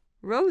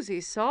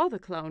 Rosie saw the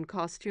clown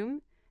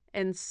costume,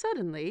 and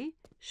suddenly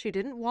she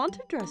didn't want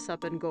to dress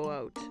up and go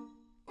out.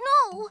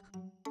 No!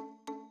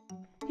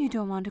 You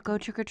don't want to go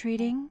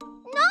trick-or-treating?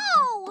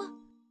 No!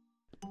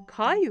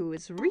 Caillou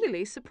is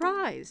really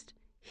surprised.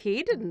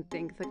 He didn't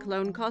think the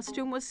clown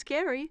costume was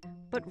scary,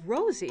 but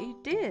Rosie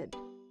did.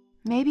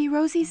 Maybe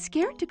Rosie's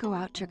scared to go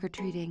out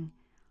trick-or-treating.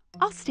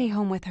 I'll stay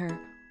home with her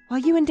while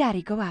you and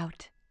Daddy go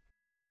out.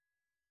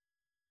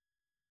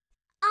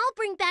 I'll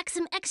bring back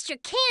some extra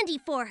candy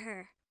for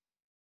her.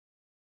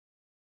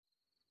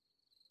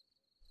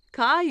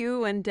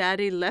 Caillou and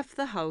Daddy left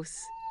the house.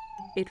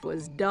 It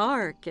was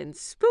dark and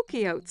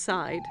spooky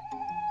outside.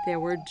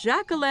 There were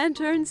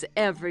jack-o'-lanterns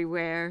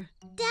everywhere.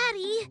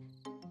 Daddy,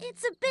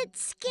 it's a bit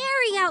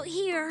scary out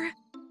here.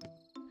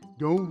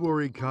 Don't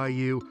worry,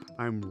 Caillou.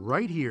 I'm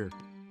right here.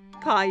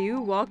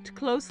 Caillou walked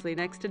closely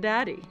next to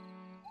Daddy.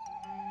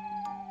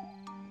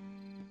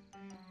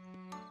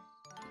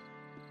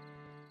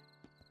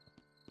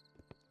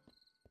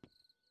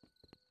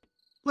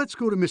 Let's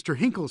go to Mr.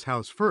 Hinkle's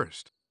house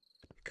first.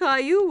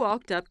 Caillou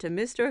walked up to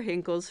Mr.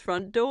 Hinkle's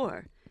front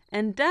door,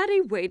 and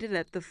Daddy waited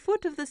at the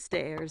foot of the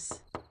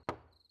stairs.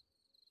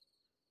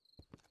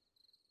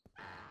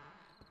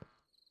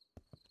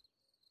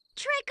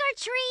 Trick or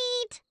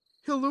treat!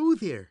 Hello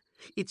there.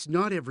 It's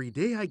not every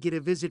day I get a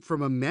visit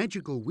from a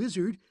magical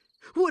wizard.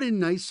 What a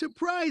nice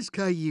surprise,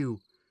 Caillou.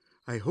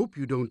 I hope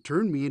you don't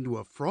turn me into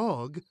a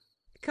frog.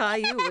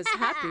 Caillou was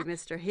happy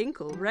Mr.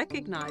 Hinkle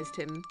recognized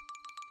him.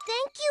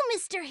 Thank you,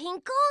 Mr.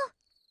 Hinkle.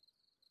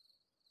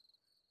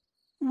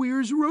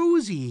 Where's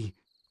Rosie?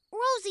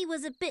 Rosie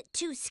was a bit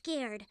too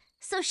scared,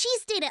 so she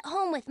stayed at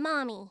home with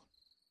Mommy.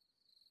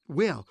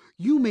 Well,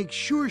 you make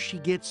sure she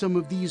gets some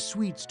of these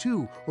sweets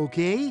too,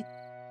 okay?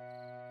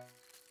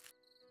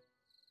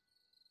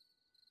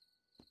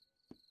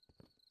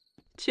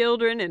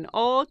 Children in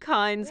all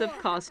kinds of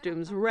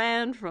costumes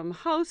ran from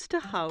house to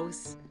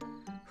house.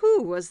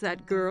 Who was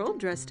that girl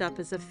dressed up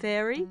as a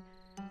fairy?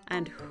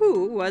 And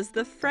who was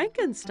the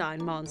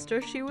Frankenstein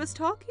monster she was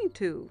talking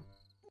to?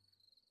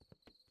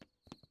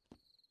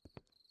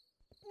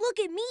 Look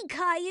at me,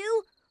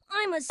 Caillou.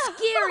 I'm a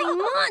scary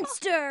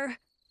monster.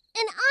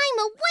 And I'm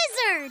a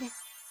wizard.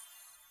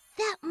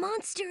 That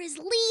monster is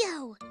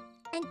Leo.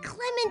 And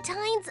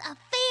Clementine's a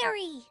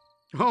fairy.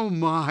 Oh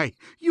my,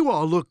 you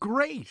all look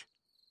great.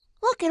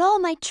 Look at all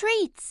my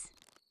treats.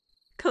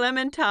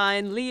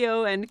 Clementine,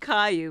 Leo, and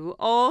Caillou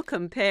all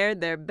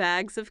compared their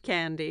bags of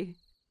candy.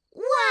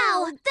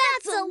 Wow,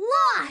 that's a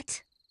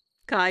lot!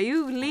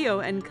 Caillou, Leo,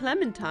 and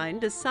Clementine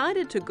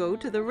decided to go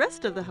to the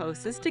rest of the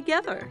houses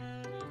together.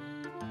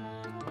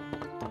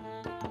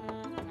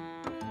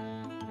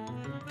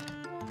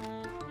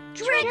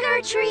 Trick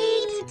or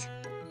treat!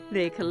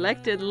 They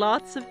collected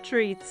lots of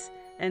treats,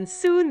 and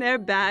soon their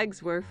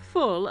bags were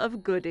full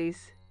of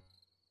goodies.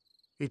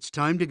 It's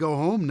time to go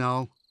home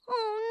now.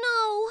 Oh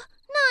no,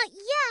 not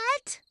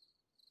yet!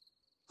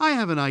 I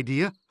have an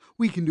idea.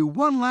 We can do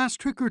one last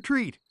trick or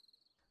treat.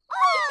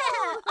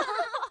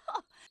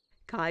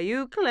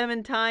 Caillou,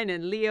 Clementine,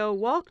 and Leo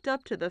walked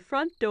up to the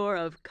front door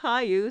of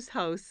Caillou's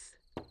house.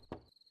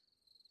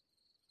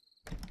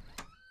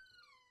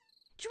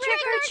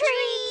 Trick or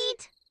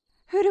treat!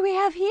 Who do we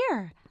have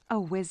here? A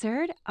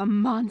wizard, a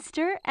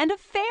monster, and a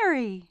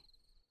fairy.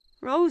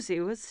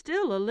 Rosie was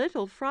still a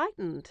little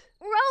frightened.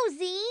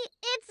 Rosie,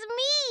 it's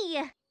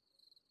me!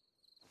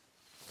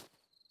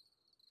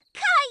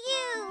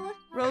 Caillou!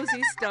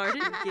 Rosie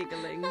started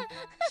giggling.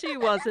 She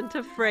wasn't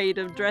afraid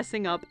of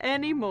dressing up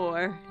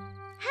anymore.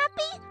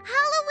 Happy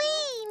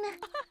Halloween!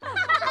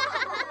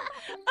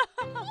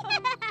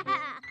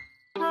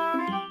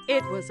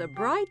 It was a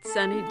bright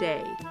sunny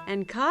day,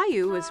 and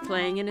Caillou was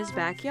playing in his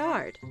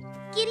backyard.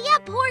 Giddy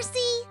up,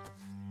 horsey!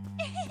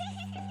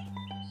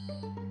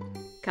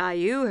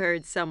 Caillou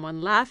heard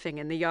someone laughing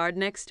in the yard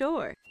next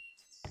door.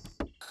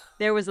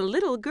 There was a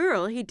little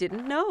girl he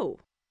didn't know.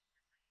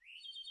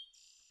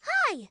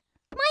 Hi,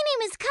 my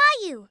name is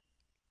Caillou.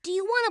 Do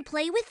you want to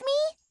play with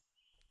me?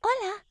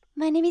 Hola,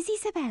 my name is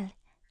Isabel.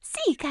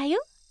 Sí, Caillou.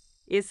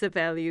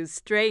 Isabel used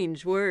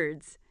strange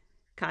words.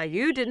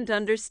 Caillou didn't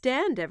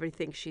understand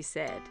everything she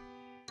said.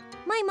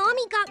 My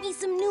mommy got me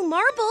some new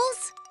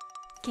marbles.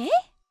 ¿Qué?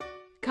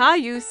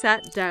 Caillou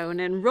sat down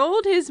and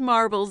rolled his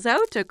marbles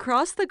out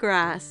across the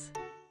grass.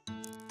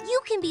 You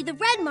can be the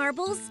red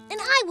marbles, and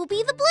I will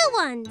be the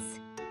blue ones.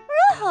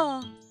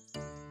 Rojo.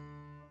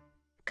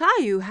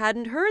 Caillou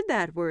hadn't heard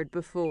that word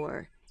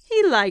before.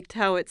 He liked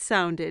how it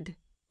sounded.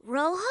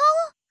 Rojo?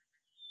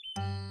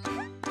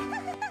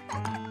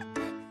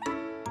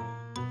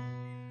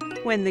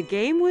 When the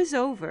game was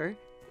over,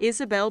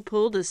 Isabel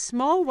pulled a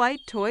small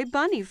white toy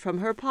bunny from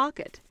her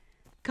pocket.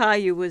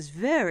 Caillou was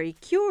very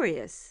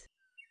curious.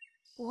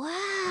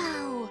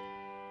 Wow.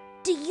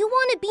 Do you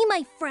want to be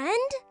my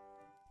friend?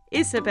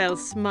 Isabel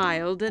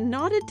smiled and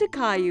nodded to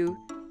Caillou.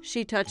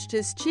 She touched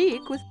his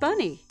cheek with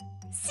Bunny.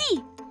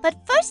 Sí, but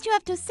first you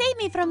have to save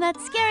me from that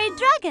scary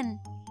dragon.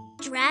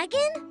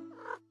 Dragon?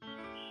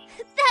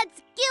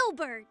 That's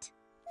Gilbert.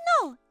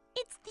 No,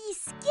 it's the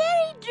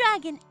scary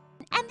dragon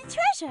and the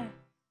treasure.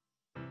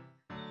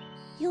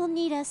 You'll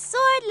need a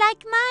sword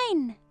like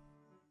mine.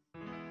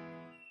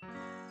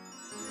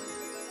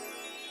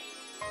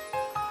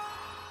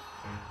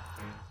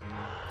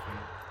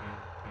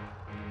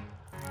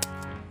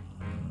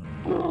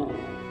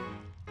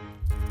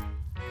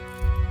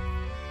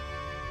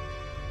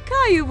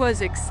 Caillou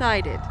was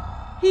excited.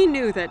 He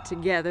knew that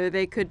together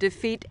they could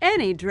defeat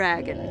any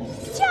dragon.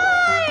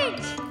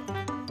 Charge!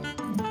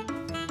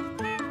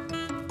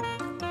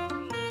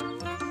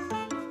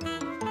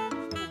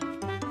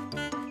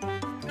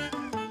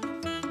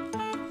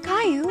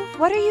 Caillou,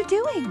 what are you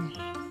doing?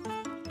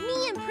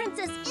 Me and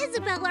Princess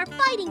Isabel are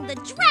fighting the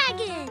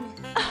dragon!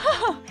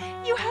 Oh,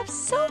 you have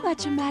so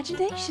much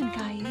imagination,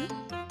 Caillou.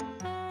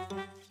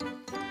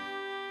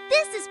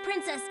 This is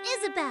Princess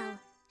Isabel.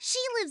 She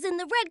lives in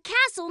the red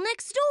castle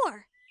next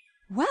door.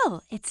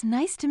 Well, it's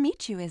nice to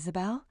meet you,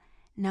 Isabel.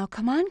 Now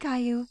come on,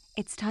 Caillou.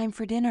 It's time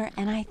for dinner,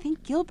 and I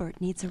think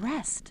Gilbert needs a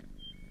rest.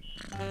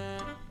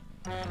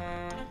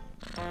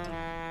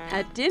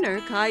 At dinner,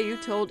 Caillou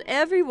told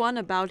everyone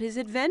about his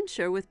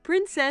adventure with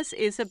Princess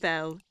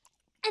Isabel.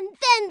 And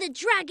then the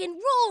dragon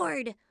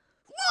roared.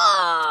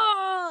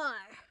 Roar!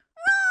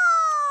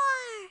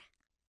 Roar!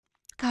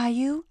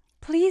 Caillou,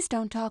 please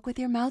don't talk with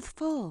your mouth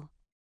full.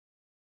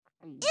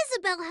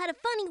 Isabel had a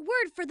funny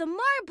word for the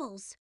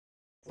marbles.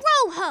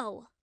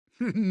 Rojo!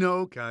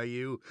 No,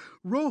 Caillou.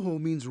 Rojo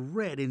means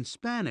red in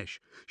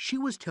Spanish. She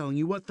was telling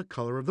you what the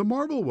color of the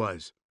marble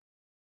was.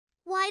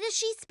 Why does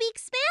she speak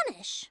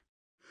Spanish?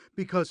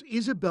 Because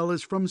Isabel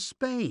is from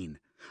Spain.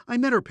 I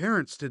met her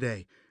parents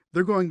today.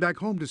 They're going back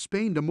home to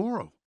Spain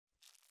tomorrow.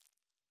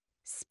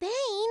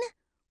 Spain?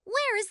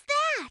 Where is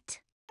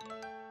that?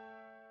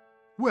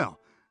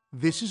 Well,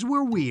 this is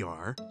where we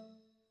are.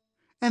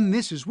 And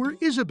this is where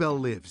Isabel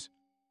lives.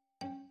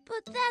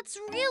 But that's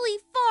really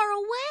far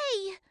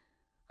away.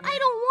 I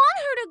don't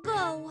want her to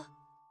go.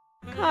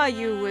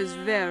 Caillou was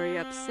very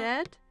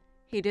upset.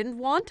 He didn't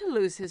want to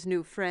lose his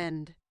new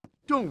friend.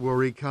 Don't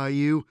worry,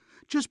 Caillou.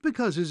 Just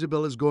because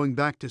Isabel is going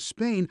back to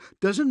Spain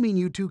doesn't mean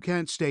you two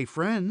can't stay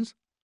friends.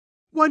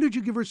 Why don't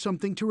you give her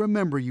something to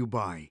remember you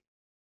by?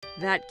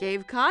 That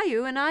gave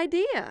Caillou an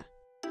idea.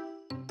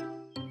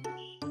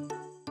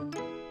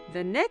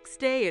 The next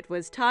day, it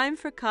was time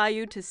for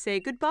Caillou to say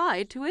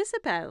goodbye to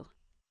Isabel.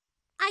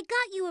 I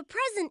got you a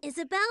present,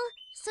 Isabel,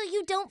 so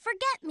you don't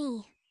forget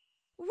me.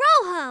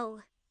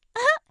 Rojo!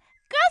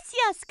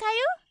 Gracias,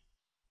 Caillou.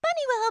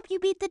 Bunny will help you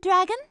beat the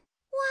dragon.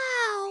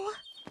 Wow!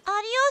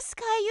 Adios,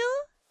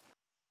 Caillou.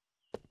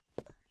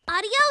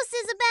 Adios,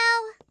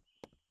 Isabel!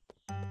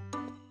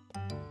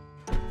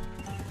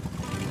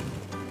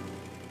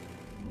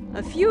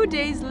 A few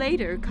days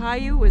later,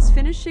 Caillou was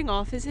finishing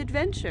off his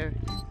adventure.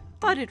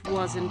 But it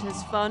wasn't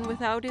as fun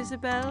without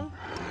Isabel.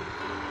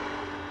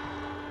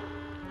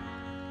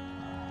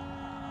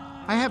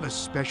 I have a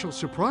special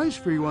surprise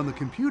for you on the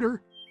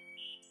computer.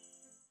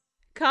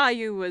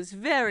 Caillou was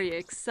very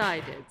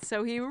excited,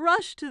 so he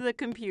rushed to the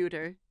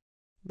computer.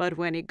 But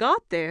when he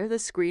got there, the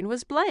screen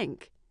was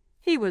blank.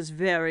 He was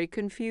very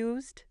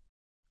confused.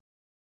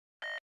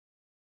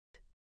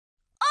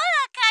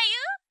 Hola,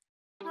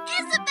 Caillou!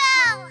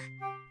 Isabel!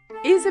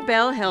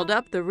 Isabel held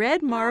up the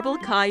red marble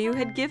Caillou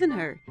had given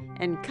her,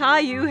 and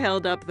Caillou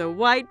held up the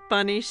white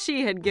bunny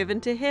she had given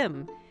to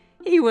him.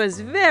 He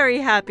was very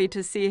happy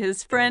to see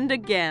his friend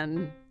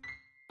again.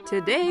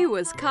 Today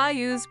was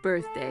Caillou's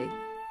birthday.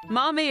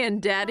 Mommy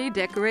and Daddy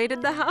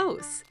decorated the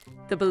house.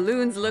 The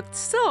balloons looked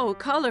so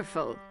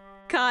colorful.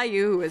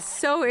 Caillou was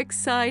so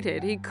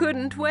excited he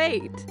couldn't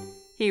wait.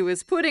 He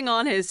was putting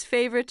on his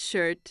favorite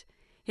shirt.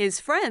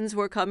 His friends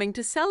were coming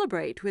to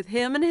celebrate with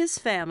him and his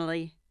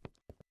family.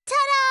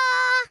 Ta-da!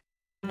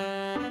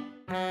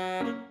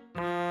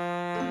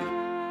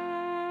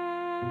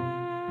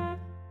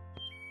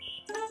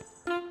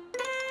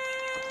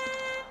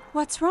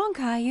 What's wrong,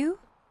 Caillou?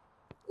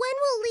 When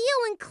will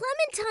Leo and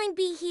Clementine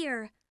be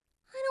here?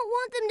 I don't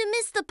want them to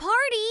miss the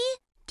party.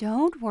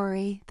 Don't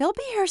worry. They'll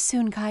be here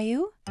soon,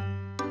 Caillou.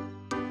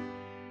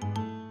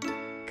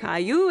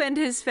 Caillou and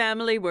his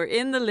family were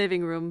in the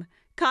living room.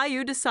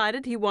 Caillou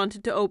decided he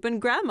wanted to open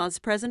Grandma's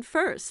present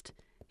first.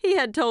 He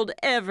had told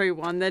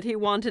everyone that he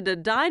wanted a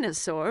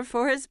dinosaur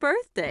for his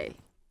birthday.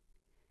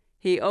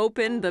 He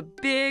opened the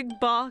big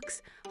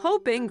box,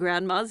 hoping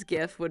Grandma's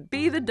gift would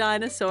be the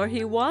dinosaur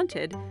he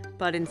wanted,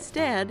 but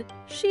instead,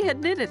 she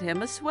had knitted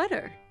him a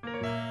sweater.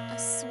 A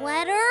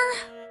sweater?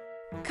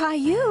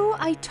 Caillou,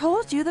 I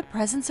told you the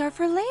presents are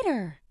for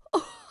later.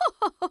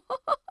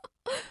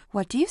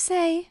 What do you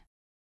say?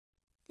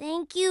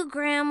 Thank you,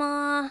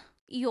 Grandma.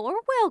 You're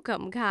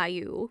welcome,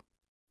 Caillou.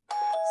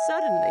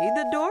 Suddenly,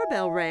 the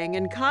doorbell rang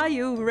and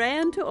Caillou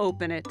ran to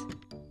open it.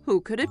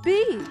 Who could it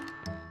be?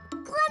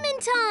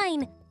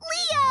 Clementine!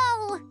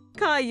 Leo!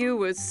 Caillou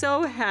was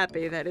so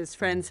happy that his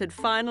friends had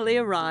finally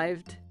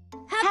arrived.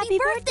 Happy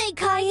birthday,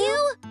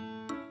 Caillou!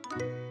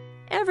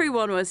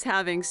 Everyone was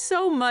having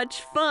so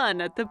much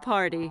fun at the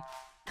party.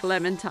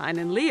 Clementine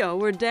and Leo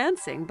were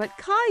dancing, but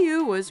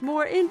Caillou was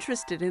more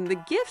interested in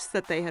the gifts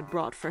that they had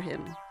brought for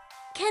him.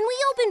 Can we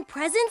open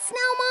presents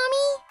now,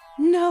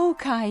 Mommy? No,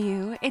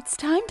 Caillou. It's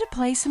time to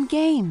play some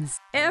games.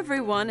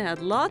 Everyone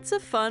had lots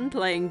of fun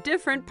playing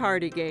different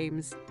party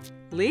games.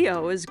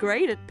 Leo was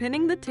great at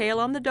pinning the tail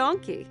on the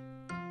donkey.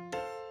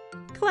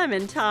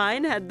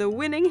 Clementine had the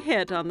winning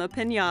hit on the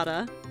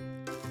piñata.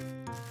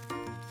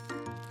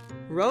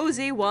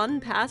 Rosie won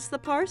Pass the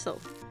Parcel.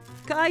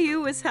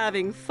 Caillou was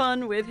having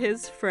fun with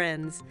his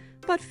friends,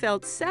 but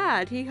felt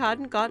sad he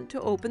hadn't gotten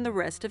to open the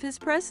rest of his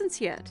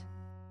presents yet.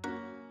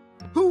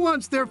 Who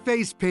wants their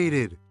face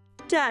painted?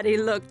 Daddy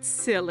looked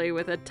silly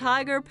with a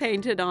tiger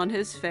painted on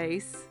his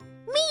face.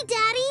 Me,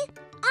 Daddy!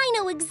 I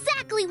know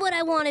exactly what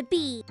I want to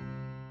be.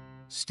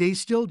 Stay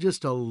still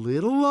just a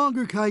little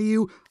longer,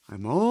 Caillou.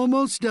 I'm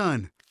almost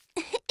done.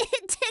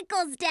 It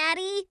tickles,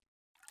 Daddy.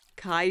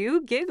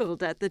 Caillou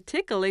giggled at the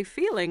tickly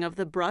feeling of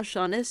the brush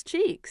on his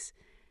cheeks.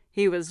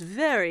 He was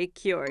very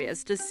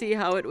curious to see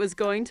how it was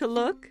going to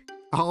look.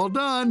 All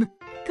done.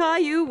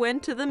 Caillou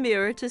went to the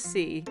mirror to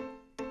see.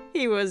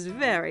 He was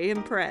very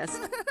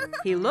impressed.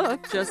 He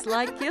looked just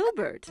like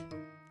Gilbert.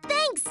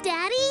 Thanks,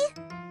 Daddy.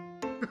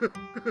 Look,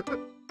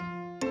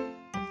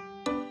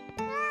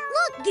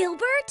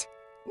 Gilbert.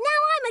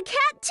 Now I'm a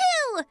cat,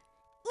 too.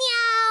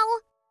 Meow.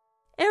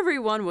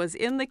 Everyone was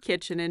in the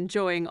kitchen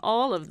enjoying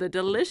all of the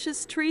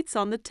delicious treats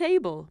on the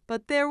table,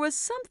 but there was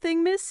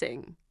something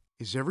missing.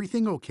 Is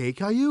everything okay,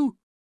 Caillou?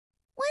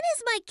 When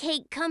is my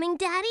cake coming,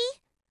 Daddy?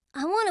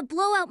 I want to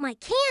blow out my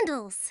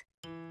candles.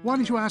 Why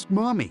don't you ask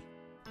Mommy?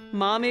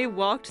 Mommy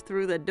walked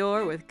through the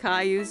door with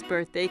Caillou's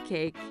birthday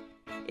cake.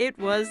 It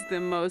was the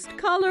most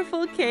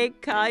colorful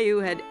cake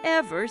Caillou had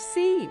ever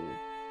seen.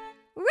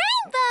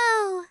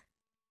 Rainbow!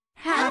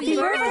 Happy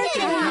birthday,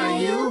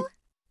 Caillou!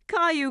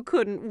 Caillou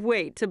couldn't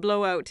wait to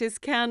blow out his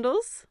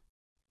candles.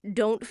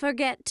 Don't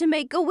forget to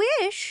make a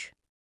wish.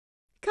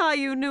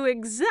 Caillou knew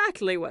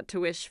exactly what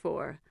to wish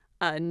for.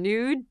 A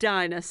new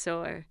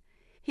dinosaur.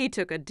 He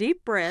took a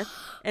deep breath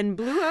and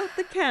blew out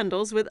the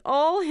candles with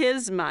all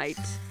his might.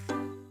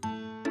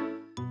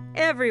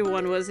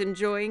 Everyone was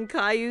enjoying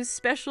Caillou's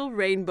special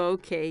rainbow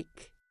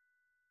cake.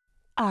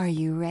 Are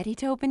you ready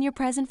to open your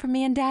present for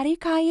me and Daddy,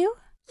 Caillou?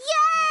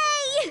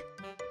 Yay!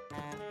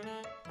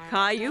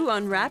 Caillou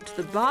unwrapped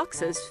the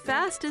box as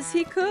fast as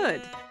he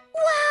could.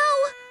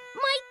 Wow!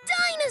 My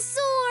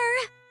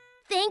dinosaur!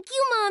 Thank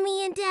you,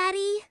 Mommy and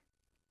Daddy.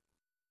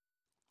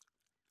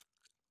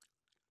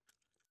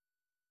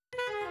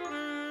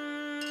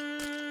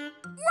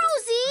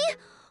 Rosie!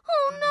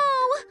 Oh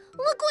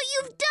no! Look what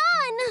you've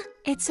done!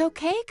 It's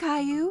okay,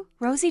 Caillou.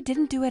 Rosie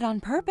didn't do it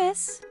on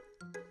purpose.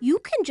 You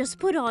can just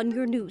put on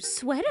your new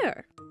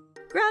sweater.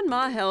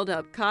 Grandma held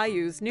up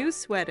Caillou's new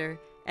sweater,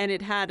 and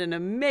it had an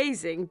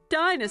amazing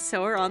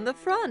dinosaur on the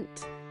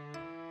front.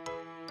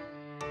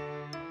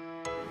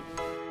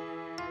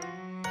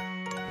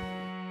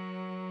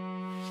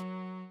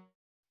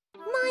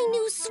 My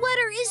new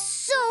sweater is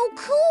so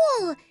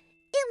cool!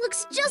 It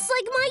looks just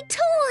like my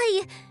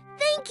toy!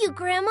 Thank you,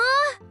 Grandma!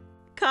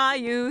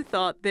 Caillou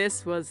thought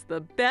this was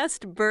the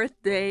best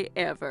birthday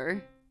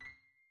ever.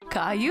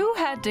 Caillou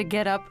had to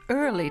get up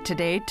early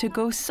today to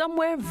go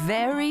somewhere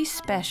very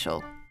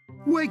special.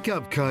 Wake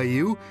up,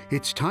 Caillou.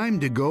 It's time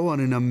to go on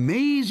an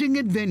amazing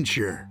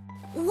adventure.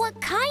 What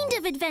kind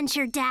of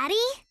adventure, Daddy?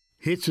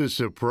 It's a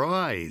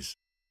surprise.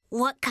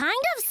 What kind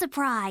of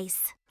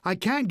surprise? I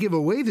can't give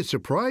away the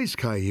surprise,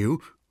 Caillou,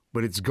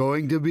 but it's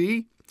going to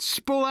be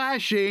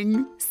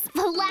splashing.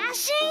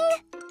 Splashing?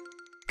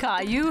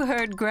 Caillou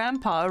heard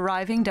Grandpa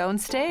arriving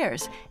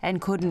downstairs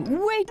and couldn't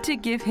wait to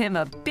give him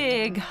a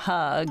big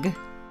hug.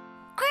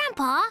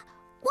 Grandpa,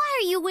 why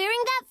are you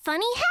wearing that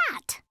funny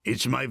hat?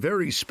 It's my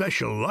very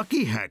special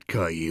lucky hat,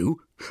 Caillou.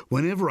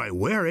 Whenever I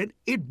wear it,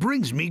 it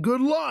brings me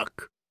good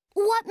luck.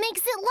 What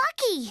makes it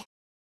lucky?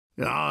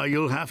 Ah,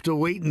 you'll have to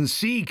wait and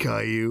see,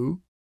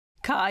 Caillou.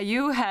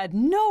 Caillou had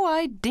no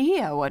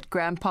idea what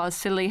Grandpa's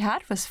silly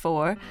hat was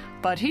for,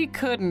 but he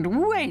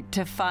couldn't wait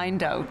to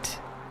find out.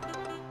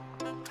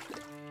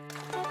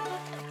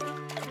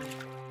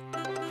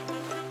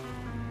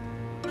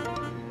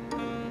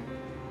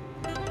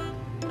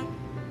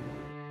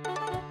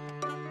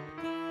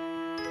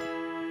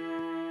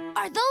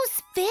 Are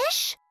those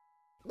fish?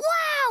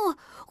 Wow!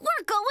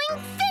 We're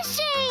going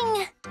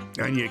fishing!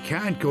 And you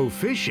can't go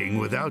fishing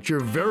without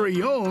your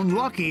very own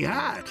lucky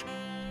hat.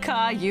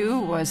 Caillou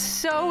was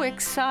so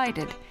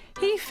excited,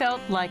 he felt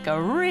like a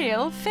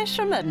real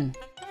fisherman.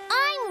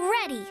 I'm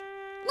ready.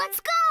 Let's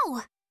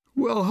go!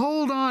 Well,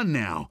 hold on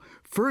now.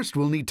 First,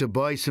 we'll need to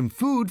buy some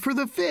food for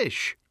the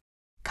fish.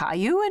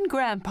 Caillou and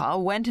Grandpa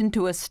went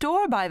into a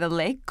store by the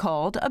lake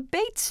called a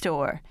bait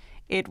store.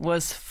 It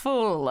was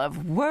full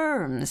of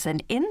worms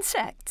and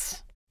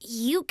insects.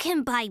 You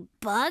can buy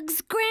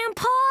bugs,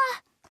 Grandpa?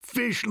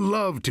 Fish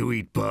love to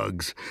eat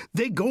bugs.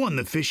 They go on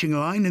the fishing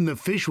line and the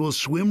fish will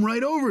swim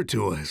right over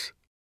to us.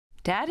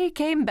 Daddy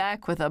came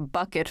back with a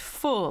bucket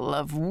full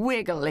of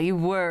wiggly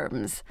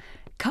worms.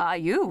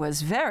 Caillou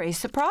was very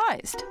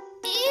surprised.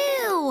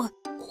 Ew!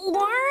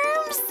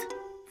 Worms?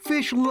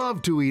 Fish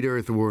love to eat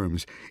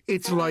earthworms.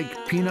 It's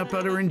like peanut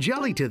butter and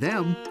jelly to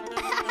them.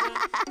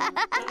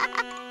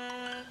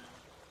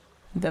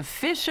 The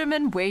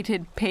fisherman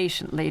waited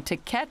patiently to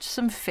catch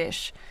some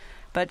fish,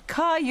 but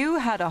Caillou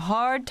had a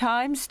hard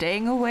time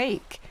staying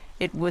awake.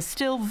 It was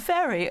still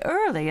very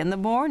early in the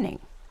morning.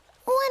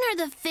 When are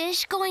the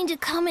fish going to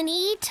come and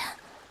eat?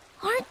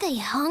 Aren't they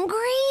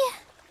hungry?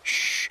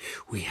 Shh,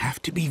 We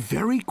have to be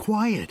very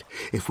quiet.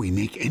 If we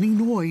make any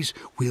noise,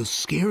 we'll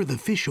scare the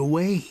fish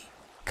away.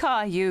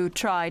 Caillou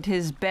tried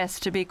his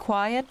best to be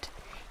quiet.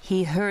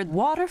 He heard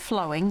water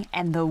flowing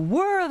and the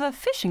whir of a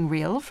fishing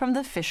reel from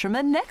the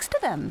fisherman next to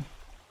them.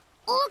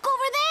 Look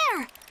over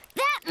there!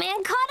 That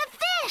man caught a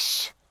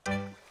fish!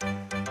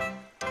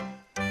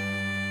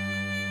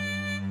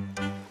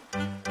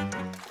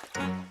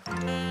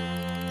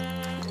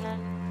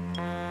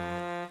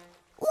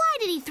 Why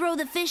did he throw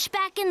the fish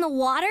back in the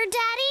water,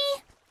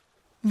 Daddy?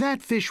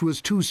 That fish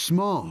was too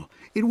small.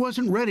 It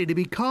wasn't ready to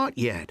be caught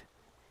yet.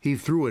 He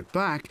threw it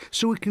back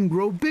so it can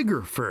grow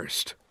bigger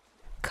first.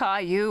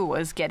 Caillou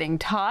was getting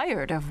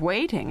tired of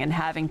waiting and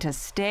having to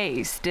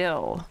stay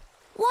still.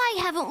 Why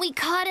haven't we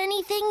caught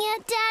anything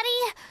yet,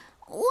 Daddy?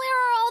 Where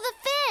are all the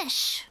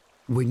fish?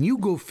 When you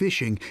go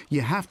fishing,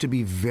 you have to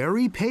be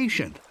very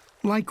patient.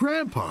 Like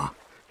Grandpa.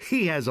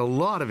 He has a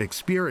lot of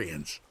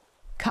experience.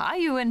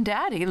 Caillou and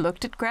Daddy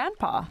looked at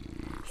Grandpa.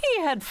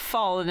 He had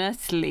fallen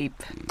asleep.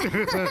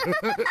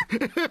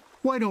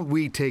 Why don't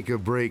we take a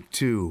break,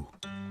 too?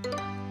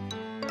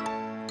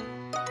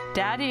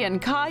 Daddy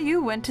and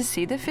Caillou went to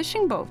see the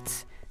fishing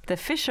boats. The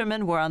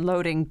fishermen were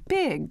unloading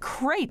big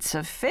crates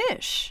of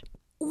fish.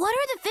 What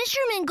are the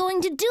fishermen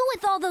going to do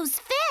with all those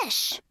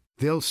fish?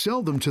 They'll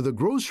sell them to the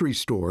grocery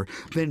store,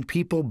 then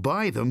people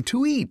buy them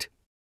to eat.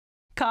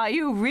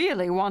 Caillou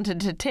really wanted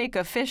to take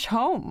a fish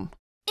home.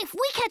 If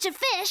we catch a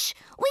fish,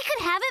 we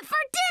could have it for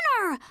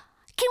dinner!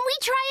 Can we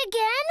try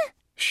again?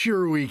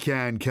 Sure we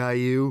can,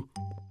 Caillou.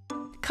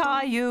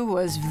 Caillou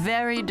was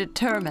very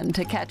determined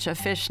to catch a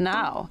fish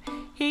now.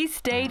 He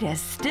stayed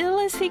as still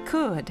as he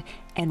could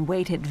and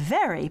waited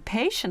very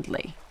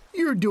patiently.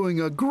 You're doing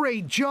a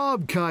great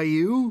job,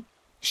 Caillou.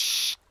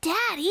 Shh,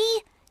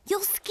 Daddy!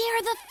 You'll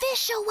scare the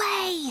fish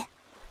away!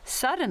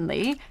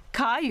 Suddenly,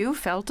 Caillou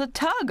felt a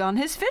tug on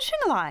his fishing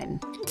line.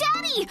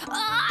 Daddy!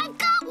 I've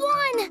got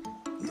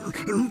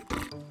one!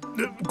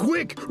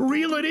 Quick,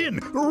 reel it in!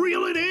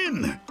 Reel it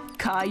in!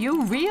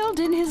 Caillou reeled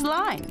in his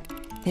line.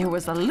 There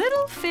was a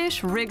little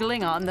fish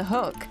wriggling on the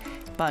hook,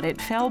 but it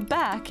fell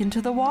back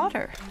into the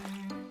water.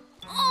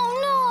 Oh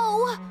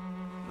no!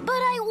 But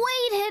I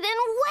waited and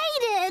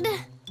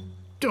waited!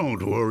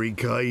 Don't worry,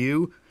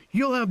 Caillou.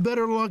 You'll have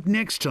better luck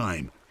next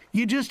time.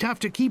 You just have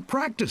to keep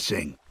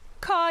practicing.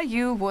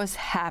 Caillou was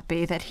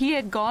happy that he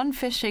had gone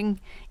fishing,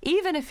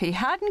 even if he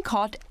hadn't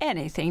caught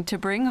anything to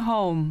bring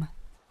home.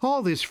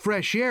 All this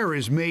fresh air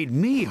has made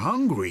me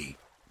hungry.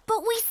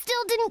 But we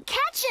still didn't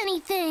catch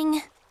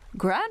anything.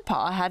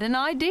 Grandpa had an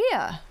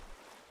idea.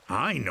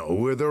 I know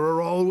where there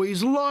are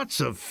always lots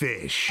of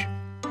fish.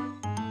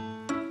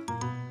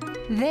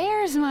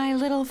 There's my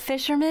little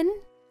fisherman.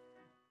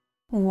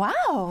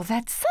 Wow,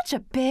 that's such a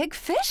big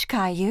fish,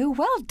 Caillou.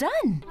 Well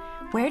done.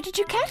 Where did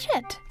you catch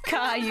it?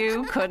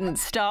 Caillou couldn't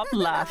stop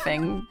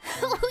laughing.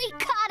 We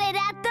caught it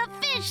at the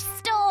fish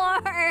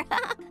store!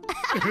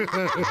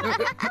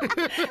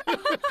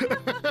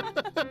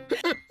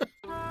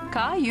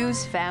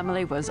 Caillou's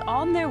family was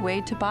on their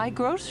way to buy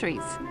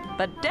groceries,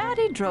 but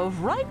Daddy drove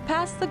right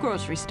past the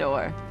grocery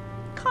store.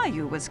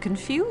 Caillou was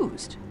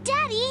confused.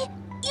 Daddy,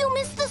 you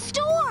missed the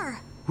store!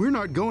 We're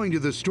not going to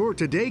the store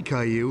today,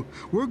 Caillou.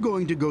 We're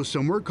going to go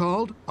somewhere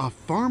called a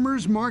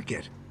farmer's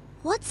market.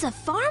 What's a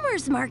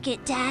farmer's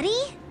market,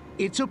 Daddy?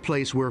 It's a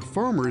place where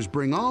farmers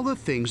bring all the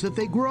things that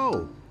they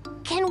grow.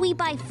 Can we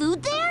buy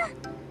food there?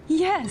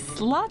 Yes,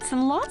 lots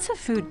and lots of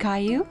food,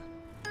 Caillou.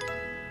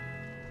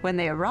 When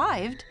they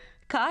arrived,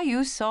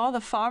 Caillou saw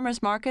the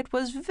farmer's market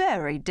was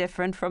very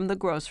different from the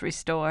grocery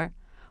store.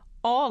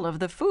 All of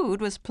the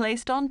food was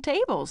placed on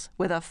tables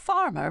with a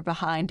farmer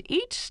behind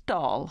each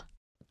stall.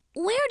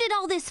 Where did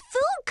all this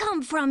food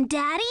come from,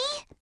 Daddy?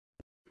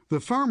 The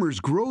farmers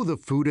grow the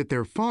food at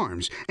their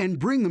farms and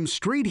bring them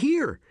straight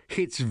here.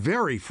 It's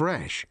very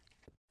fresh.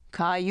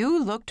 Caillou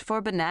looked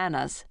for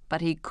bananas,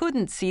 but he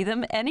couldn't see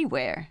them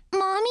anywhere.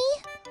 Mommy,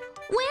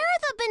 where are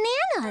the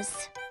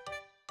bananas?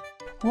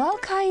 Well,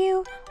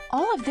 Caillou,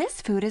 all of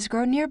this food is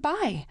grown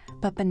nearby,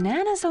 but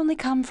bananas only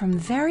come from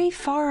very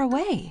far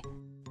away.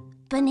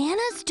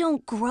 Bananas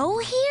don't grow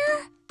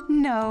here?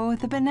 No,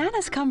 the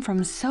bananas come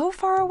from so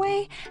far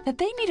away that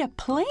they need a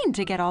plane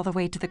to get all the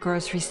way to the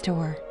grocery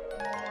store.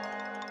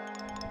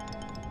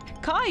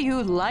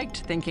 Caillou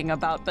liked thinking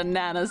about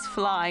bananas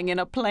flying in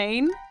a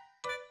plane.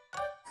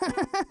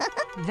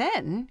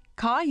 Then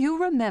Caillou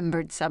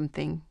remembered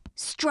something.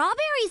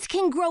 Strawberries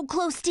can grow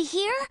close to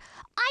here.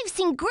 I've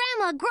seen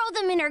Grandma grow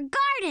them in her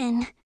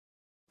garden.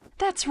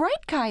 That's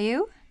right,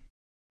 Caillou.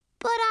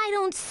 But I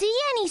don't see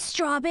any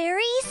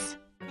strawberries.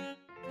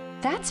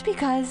 That's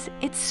because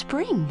it's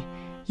spring.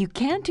 You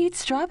can't eat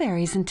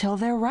strawberries until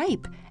they're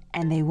ripe,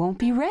 and they won't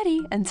be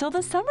ready until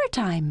the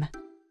summertime.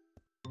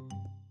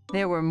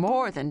 There were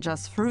more than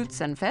just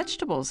fruits and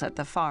vegetables at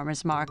the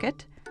farmer's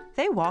market.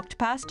 They walked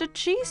past a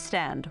cheese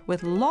stand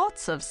with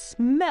lots of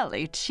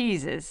smelly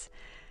cheeses.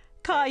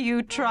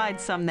 Caillou tried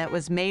some that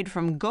was made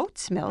from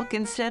goat's milk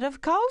instead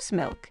of cow's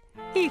milk.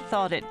 He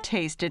thought it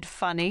tasted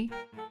funny.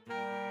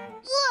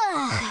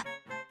 Ugh!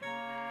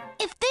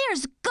 If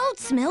there's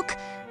goat's milk,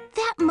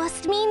 that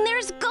must mean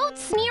there's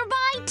goats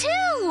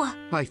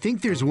I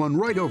think there's one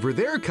right over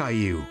there,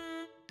 Caillou.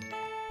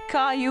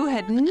 Caillou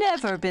had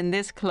never been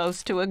this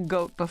close to a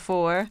goat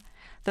before.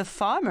 The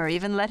farmer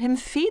even let him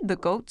feed the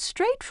goat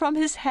straight from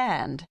his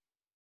hand.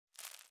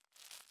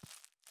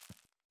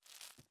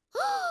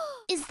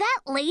 Is that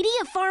lady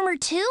a farmer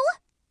too?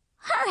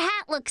 Her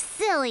hat looks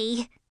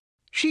silly.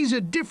 She's a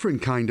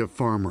different kind of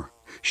farmer.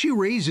 She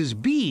raises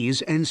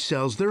bees and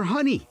sells their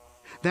honey.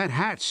 That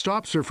hat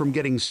stops her from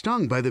getting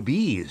stung by the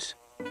bees.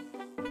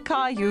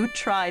 Caillou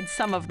tried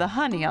some of the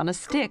honey on a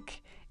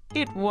stick.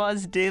 It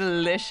was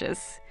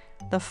delicious.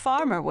 The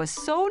farmer was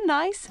so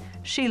nice,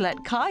 she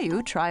let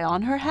Caillou try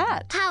on her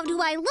hat. How do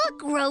I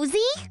look, Rosie?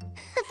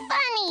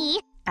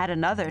 Funny. At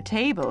another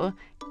table,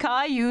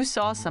 Caillou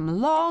saw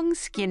some long,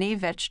 skinny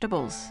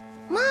vegetables.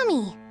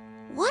 Mommy,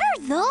 what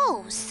are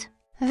those?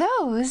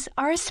 Those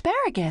are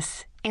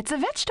asparagus. It's a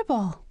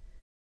vegetable.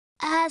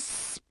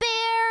 Asparagus.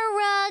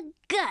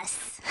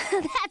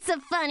 That's a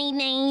funny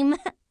name.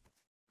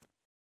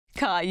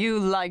 Caillou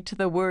liked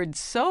the word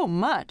so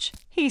much,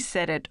 he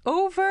said it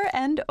over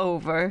and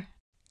over.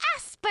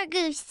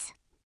 Asparagus.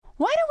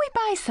 Why don't we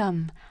buy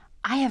some?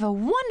 I have a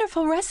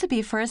wonderful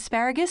recipe for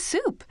asparagus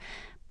soup,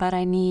 but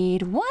I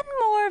need one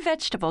more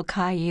vegetable,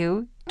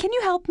 Caillou. Can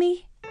you help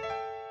me?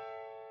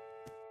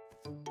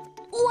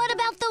 What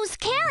about those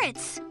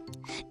carrots?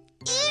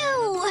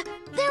 Ew!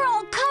 They're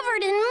all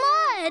covered in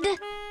mud!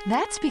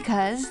 That's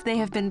because they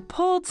have been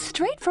pulled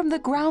straight from the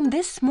ground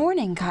this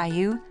morning,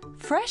 Caillou,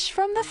 fresh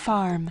from the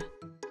farm.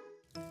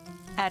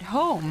 At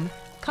home,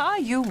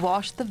 Caillou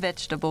washed the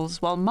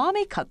vegetables while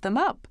Mommy cut them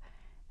up.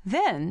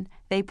 Then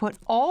they put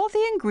all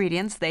the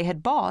ingredients they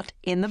had bought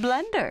in the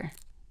blender.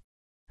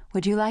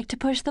 Would you like to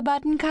push the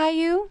button,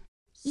 Caillou?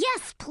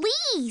 Yes,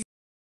 please!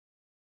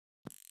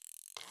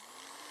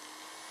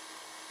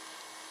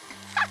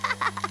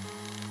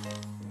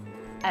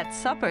 At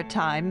supper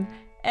time,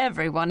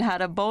 everyone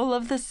had a bowl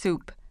of the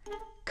soup.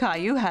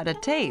 Caillou had a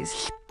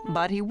taste,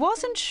 but he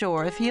wasn't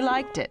sure if he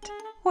liked it.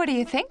 What do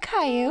you think,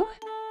 Caillou?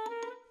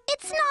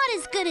 It's not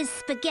as good as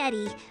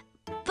spaghetti,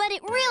 but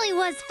it really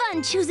was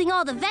fun choosing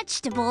all the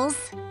vegetables.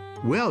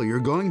 Well, you're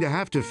going to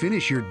have to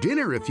finish your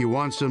dinner if you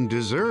want some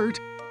dessert.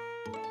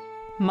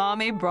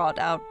 Mommy brought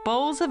out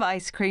bowls of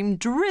ice cream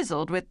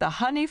drizzled with the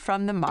honey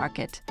from the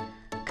market.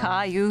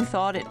 Caillou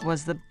thought it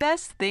was the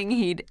best thing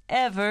he'd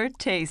ever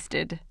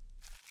tasted.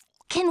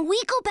 Can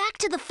we go back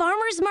to the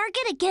farmer's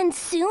market again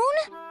soon?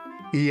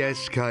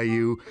 Yes,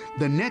 Caillou.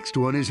 The next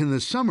one is in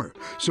the summer,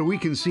 so we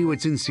can see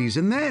what's in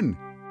season then.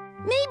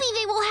 Maybe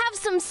they will have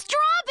some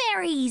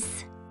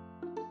strawberries.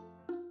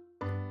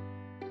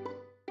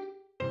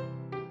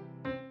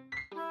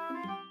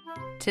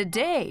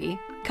 Today,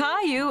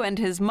 Caillou and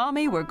his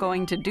mommy were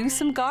going to do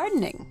some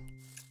gardening.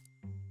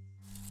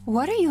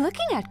 What are you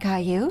looking at,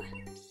 Caillou?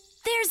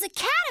 There's a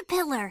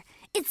caterpillar.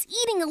 It's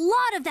eating a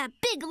lot of that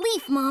big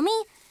leaf,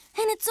 Mommy.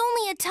 And it's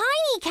only a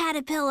tiny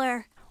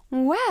caterpillar.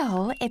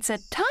 Well, it's a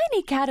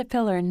tiny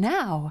caterpillar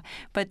now,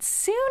 but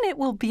soon it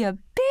will be a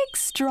big,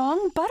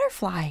 strong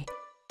butterfly.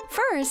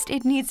 First,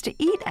 it needs to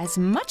eat as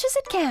much as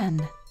it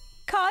can.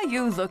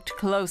 Caillou looked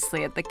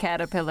closely at the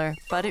caterpillar,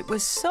 but it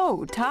was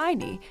so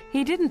tiny,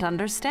 he didn't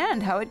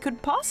understand how it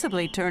could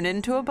possibly turn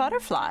into a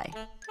butterfly.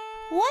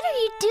 What are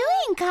you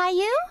doing,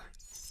 Caillou?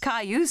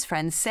 Caillou's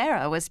friend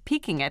Sarah was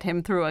peeking at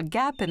him through a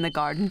gap in the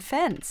garden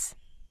fence.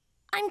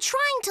 I'm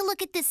trying to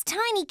look at this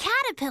tiny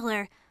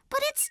caterpillar, but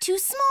it's too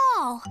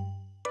small.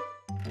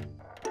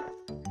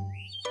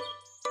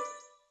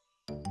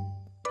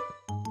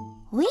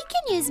 We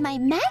can use my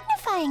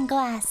magnifying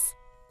glass.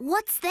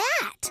 What's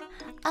that?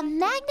 A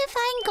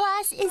magnifying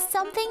glass is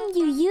something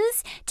you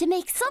use to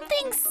make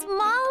something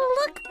small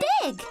look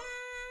big.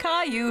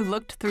 Caillou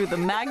looked through the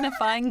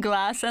magnifying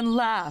glass and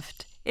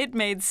laughed. It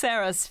made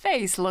Sarah's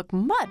face look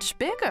much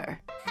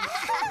bigger.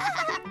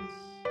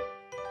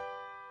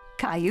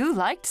 Caillou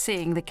liked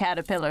seeing the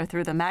caterpillar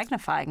through the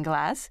magnifying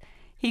glass.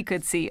 He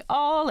could see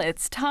all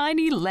its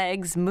tiny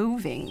legs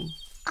moving.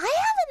 I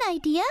have an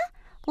idea.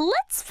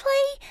 Let's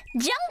play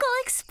Jungle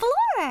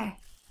Explorer.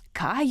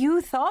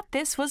 Caillou thought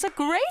this was a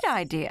great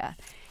idea.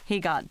 He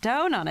got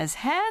down on his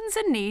hands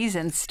and knees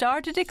and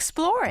started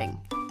exploring.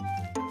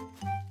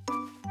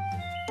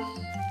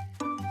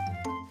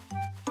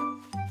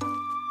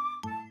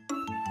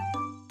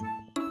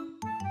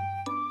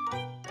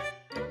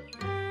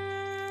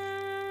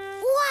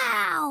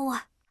 Wow!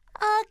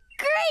 A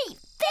great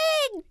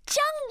big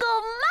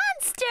jungle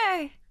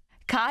monster!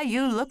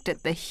 Caillou looked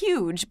at the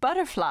huge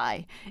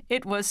butterfly.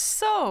 It was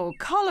so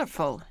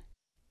colorful.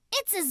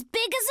 It's as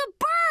big as a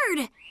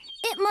bird!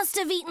 It must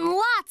have eaten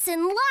lots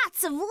and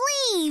lots of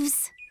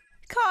leaves!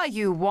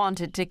 Caillou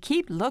wanted to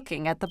keep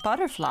looking at the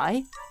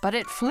butterfly, but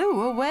it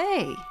flew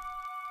away.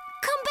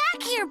 Come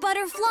back here,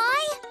 butterfly!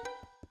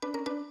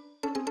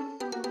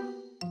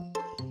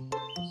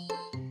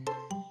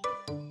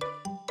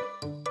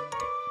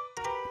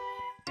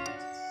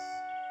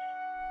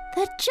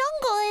 The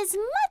jungle is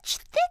much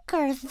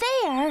thicker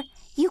there.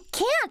 You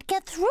can't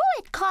get through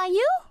it, Caillou.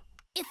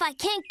 If I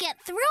can't get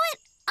through it,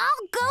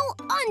 I'll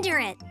go under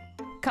it.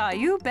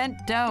 Caillou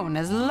bent down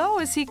as low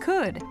as he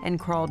could and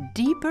crawled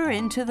deeper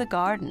into the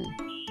garden.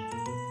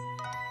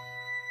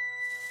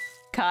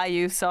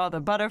 Caillou saw the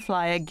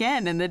butterfly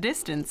again in the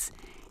distance.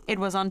 It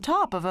was on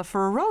top of a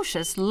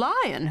ferocious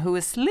lion who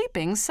was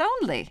sleeping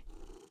soundly.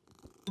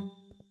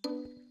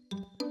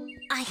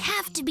 I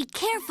have to be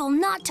careful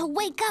not to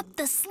wake up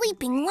the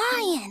sleeping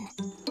lion.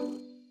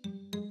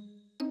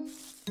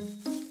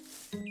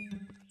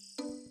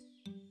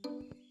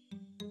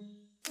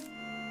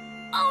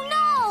 Oh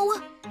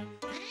no!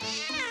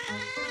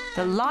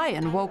 The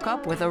lion woke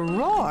up with a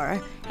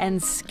roar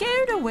and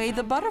scared away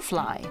the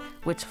butterfly,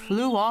 which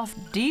flew off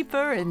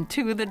deeper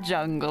into the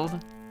jungle.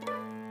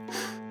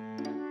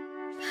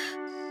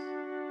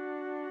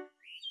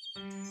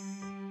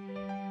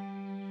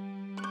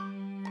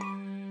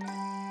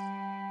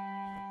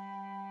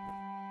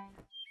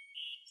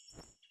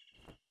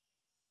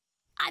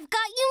 I've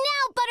got you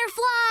now,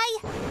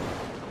 butterfly!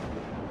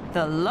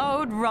 The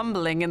loud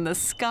rumbling in the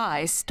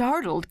sky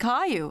startled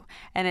Caillou,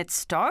 and it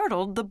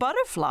startled the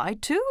butterfly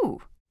too.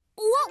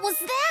 What was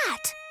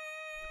that?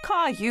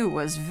 Caillou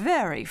was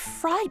very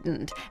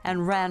frightened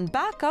and ran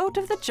back out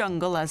of the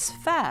jungle as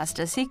fast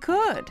as he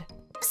could.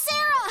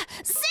 Sarah!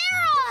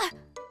 Sarah!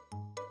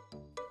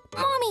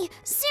 Mommy,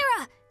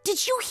 Sarah,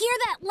 did you hear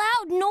that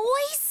loud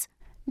noise?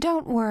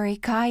 Don't worry,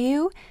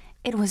 Caillou.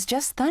 It was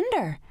just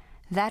thunder.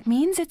 That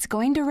means it's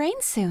going to rain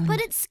soon.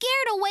 But it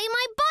scared away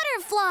my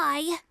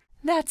butterfly.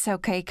 That's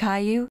okay,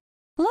 Caillou.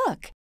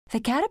 Look, the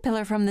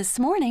caterpillar from this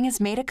morning has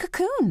made a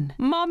cocoon.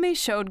 Mommy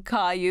showed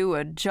Caillou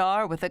a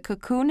jar with a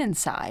cocoon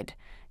inside.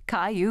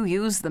 Caillou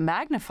used the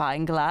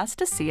magnifying glass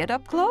to see it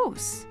up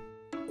close.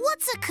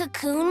 What's a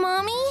cocoon,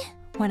 Mommy?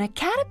 When a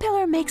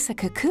caterpillar makes a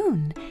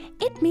cocoon,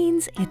 it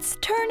means it's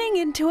turning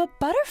into a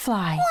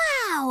butterfly.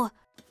 Wow!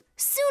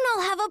 Soon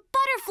I'll have a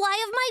butterfly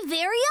of my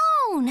very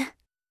own.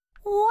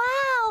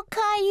 Wow,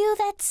 Caillou,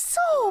 that's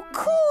so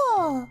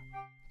cool!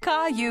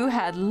 Caillou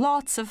had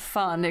lots of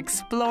fun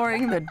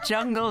exploring the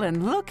jungle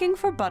and looking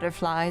for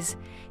butterflies.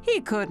 He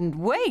couldn't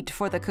wait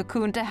for the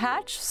cocoon to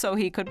hatch so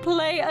he could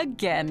play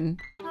again.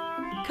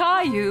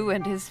 Caillou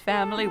and his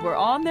family were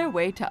on their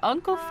way to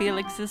Uncle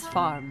Felix's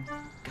farm.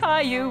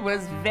 Caillou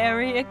was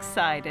very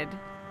excited.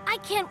 I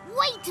can't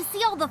wait to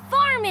see all the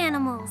farm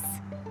animals.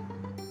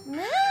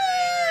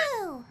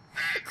 Moo!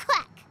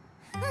 Quack!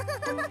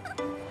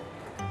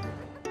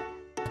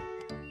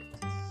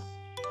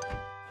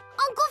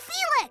 Uncle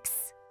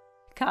Felix!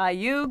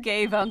 Caillou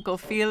gave Uncle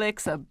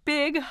Felix a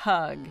big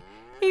hug.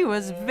 He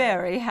was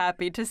very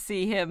happy to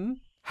see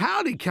him.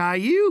 Howdy,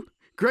 Caillou.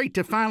 Great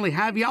to finally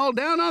have you all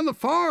down on the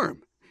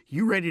farm.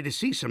 You ready to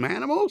see some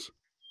animals?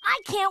 I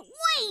can't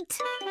wait!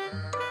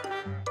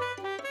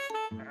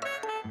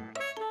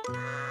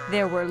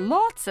 There were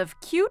lots of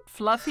cute,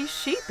 fluffy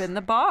sheep in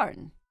the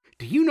barn.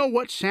 Do you know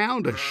what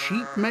sound a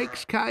sheep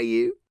makes,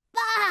 Caillou?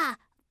 Bah!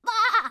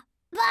 Bah!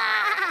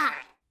 Bah!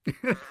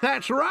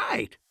 That's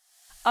right.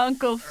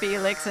 Uncle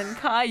Felix and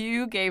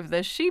Caillou gave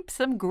the sheep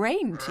some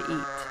grain to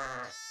eat.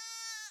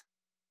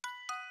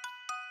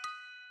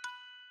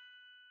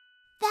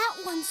 That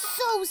one's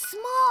so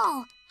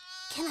small.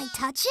 Can I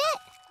touch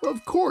it?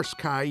 Of course,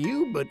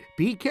 Caillou, but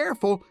be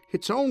careful.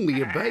 It's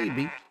only a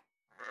baby.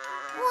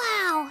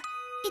 Wow,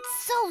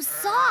 it's so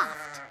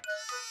soft.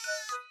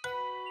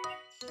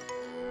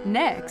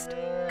 Next,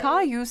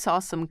 Caillou saw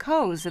some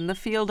cows in the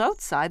field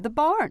outside the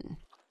barn.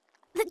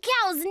 The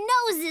cow's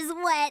nose is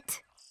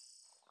wet.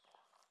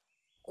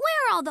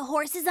 Where are all the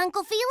horses,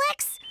 Uncle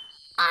Felix?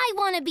 I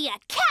want to be a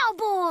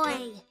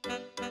cowboy!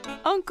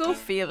 Uncle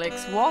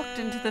Felix walked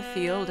into the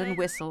field and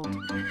whistled.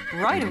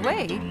 Right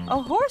away, a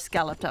horse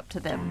galloped up to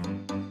them.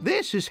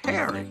 This is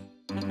Harry.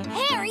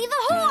 Harry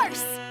the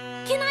horse!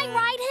 Can I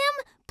ride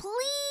him,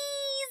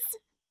 please?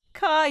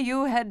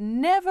 Caillou had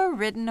never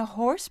ridden a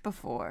horse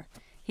before.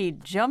 He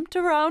jumped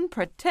around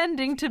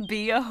pretending to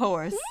be a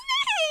horse.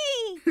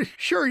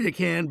 Sure you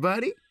can,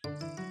 buddy.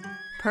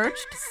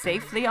 Perched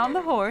safely on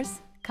the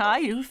horse,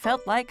 Caillou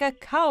felt like a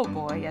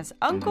cowboy as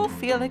Uncle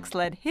Felix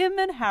led him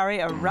and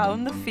Harry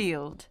around the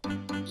field.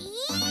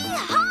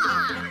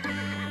 Yee-haw!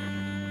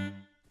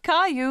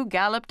 Caillou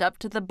galloped up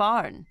to the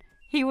barn.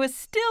 He was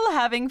still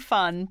having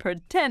fun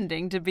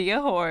pretending to be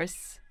a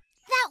horse.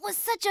 That was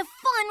such a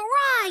fun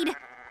ride!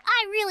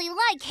 I really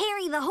like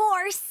Harry the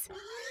horse.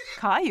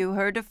 Caillou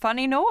heard a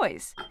funny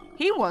noise.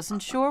 He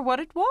wasn't sure what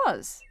it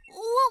was.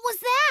 What was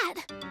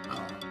that?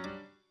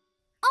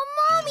 A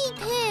mommy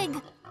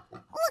pig!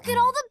 Look at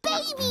all the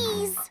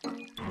babies!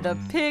 The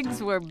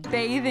pigs were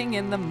bathing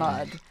in the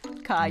mud.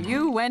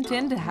 Caillou went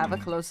in to have a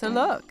closer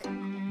look.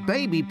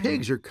 Baby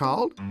pigs are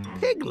called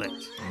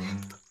piglets.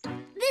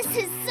 This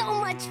is so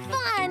much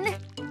fun!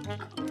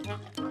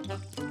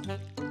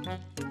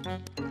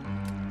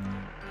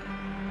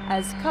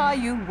 As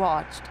Caillou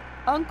watched,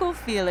 Uncle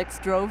Felix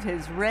drove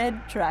his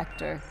red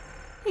tractor.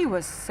 He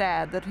was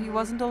sad that he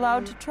wasn't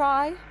allowed to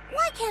try.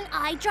 Why can't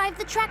I drive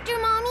the tractor,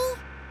 Mommy?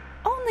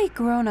 Only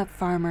grown-up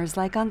farmers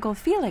like Uncle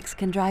Felix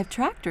can drive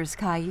tractors,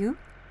 Caillou.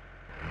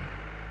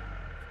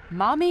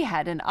 Mommy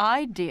had an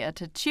idea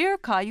to cheer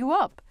Caillou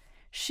up.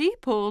 She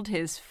pulled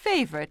his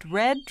favorite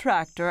red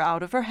tractor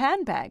out of her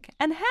handbag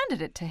and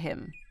handed it to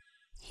him.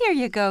 Here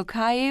you go,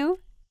 Caillou.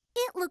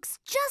 It looks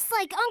just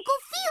like Uncle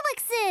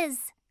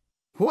Felix's.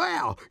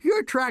 Wow,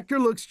 your tractor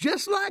looks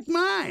just like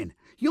mine.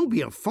 You'll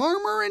be a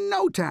farmer in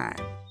no time.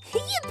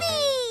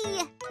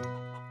 Yippee!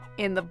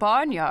 In the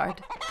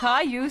barnyard,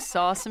 Caillou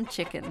saw some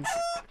chickens.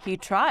 He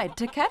tried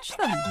to catch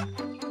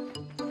them.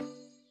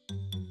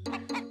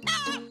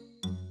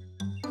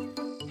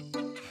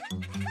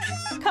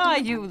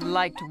 Caillou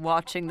liked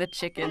watching the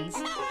chickens.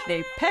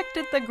 They pecked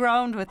at the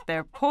ground with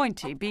their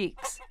pointy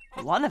beaks.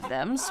 One of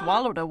them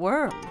swallowed a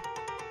worm.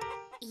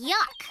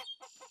 Yuck!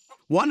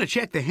 Want to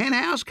check the hen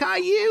house,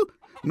 Caillou?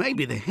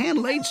 Maybe the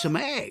hen laid some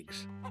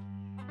eggs.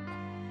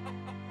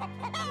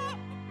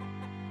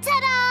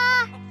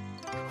 Ta-da!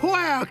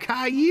 Wow,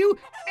 Caillou!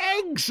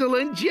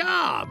 Excellent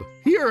job!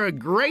 You're a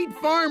great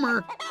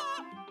farmer.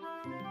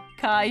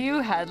 Caillou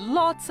had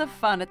lots of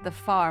fun at the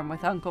farm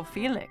with Uncle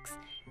Felix.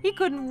 He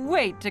couldn't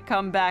wait to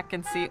come back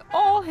and see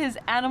all his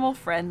animal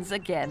friends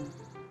again.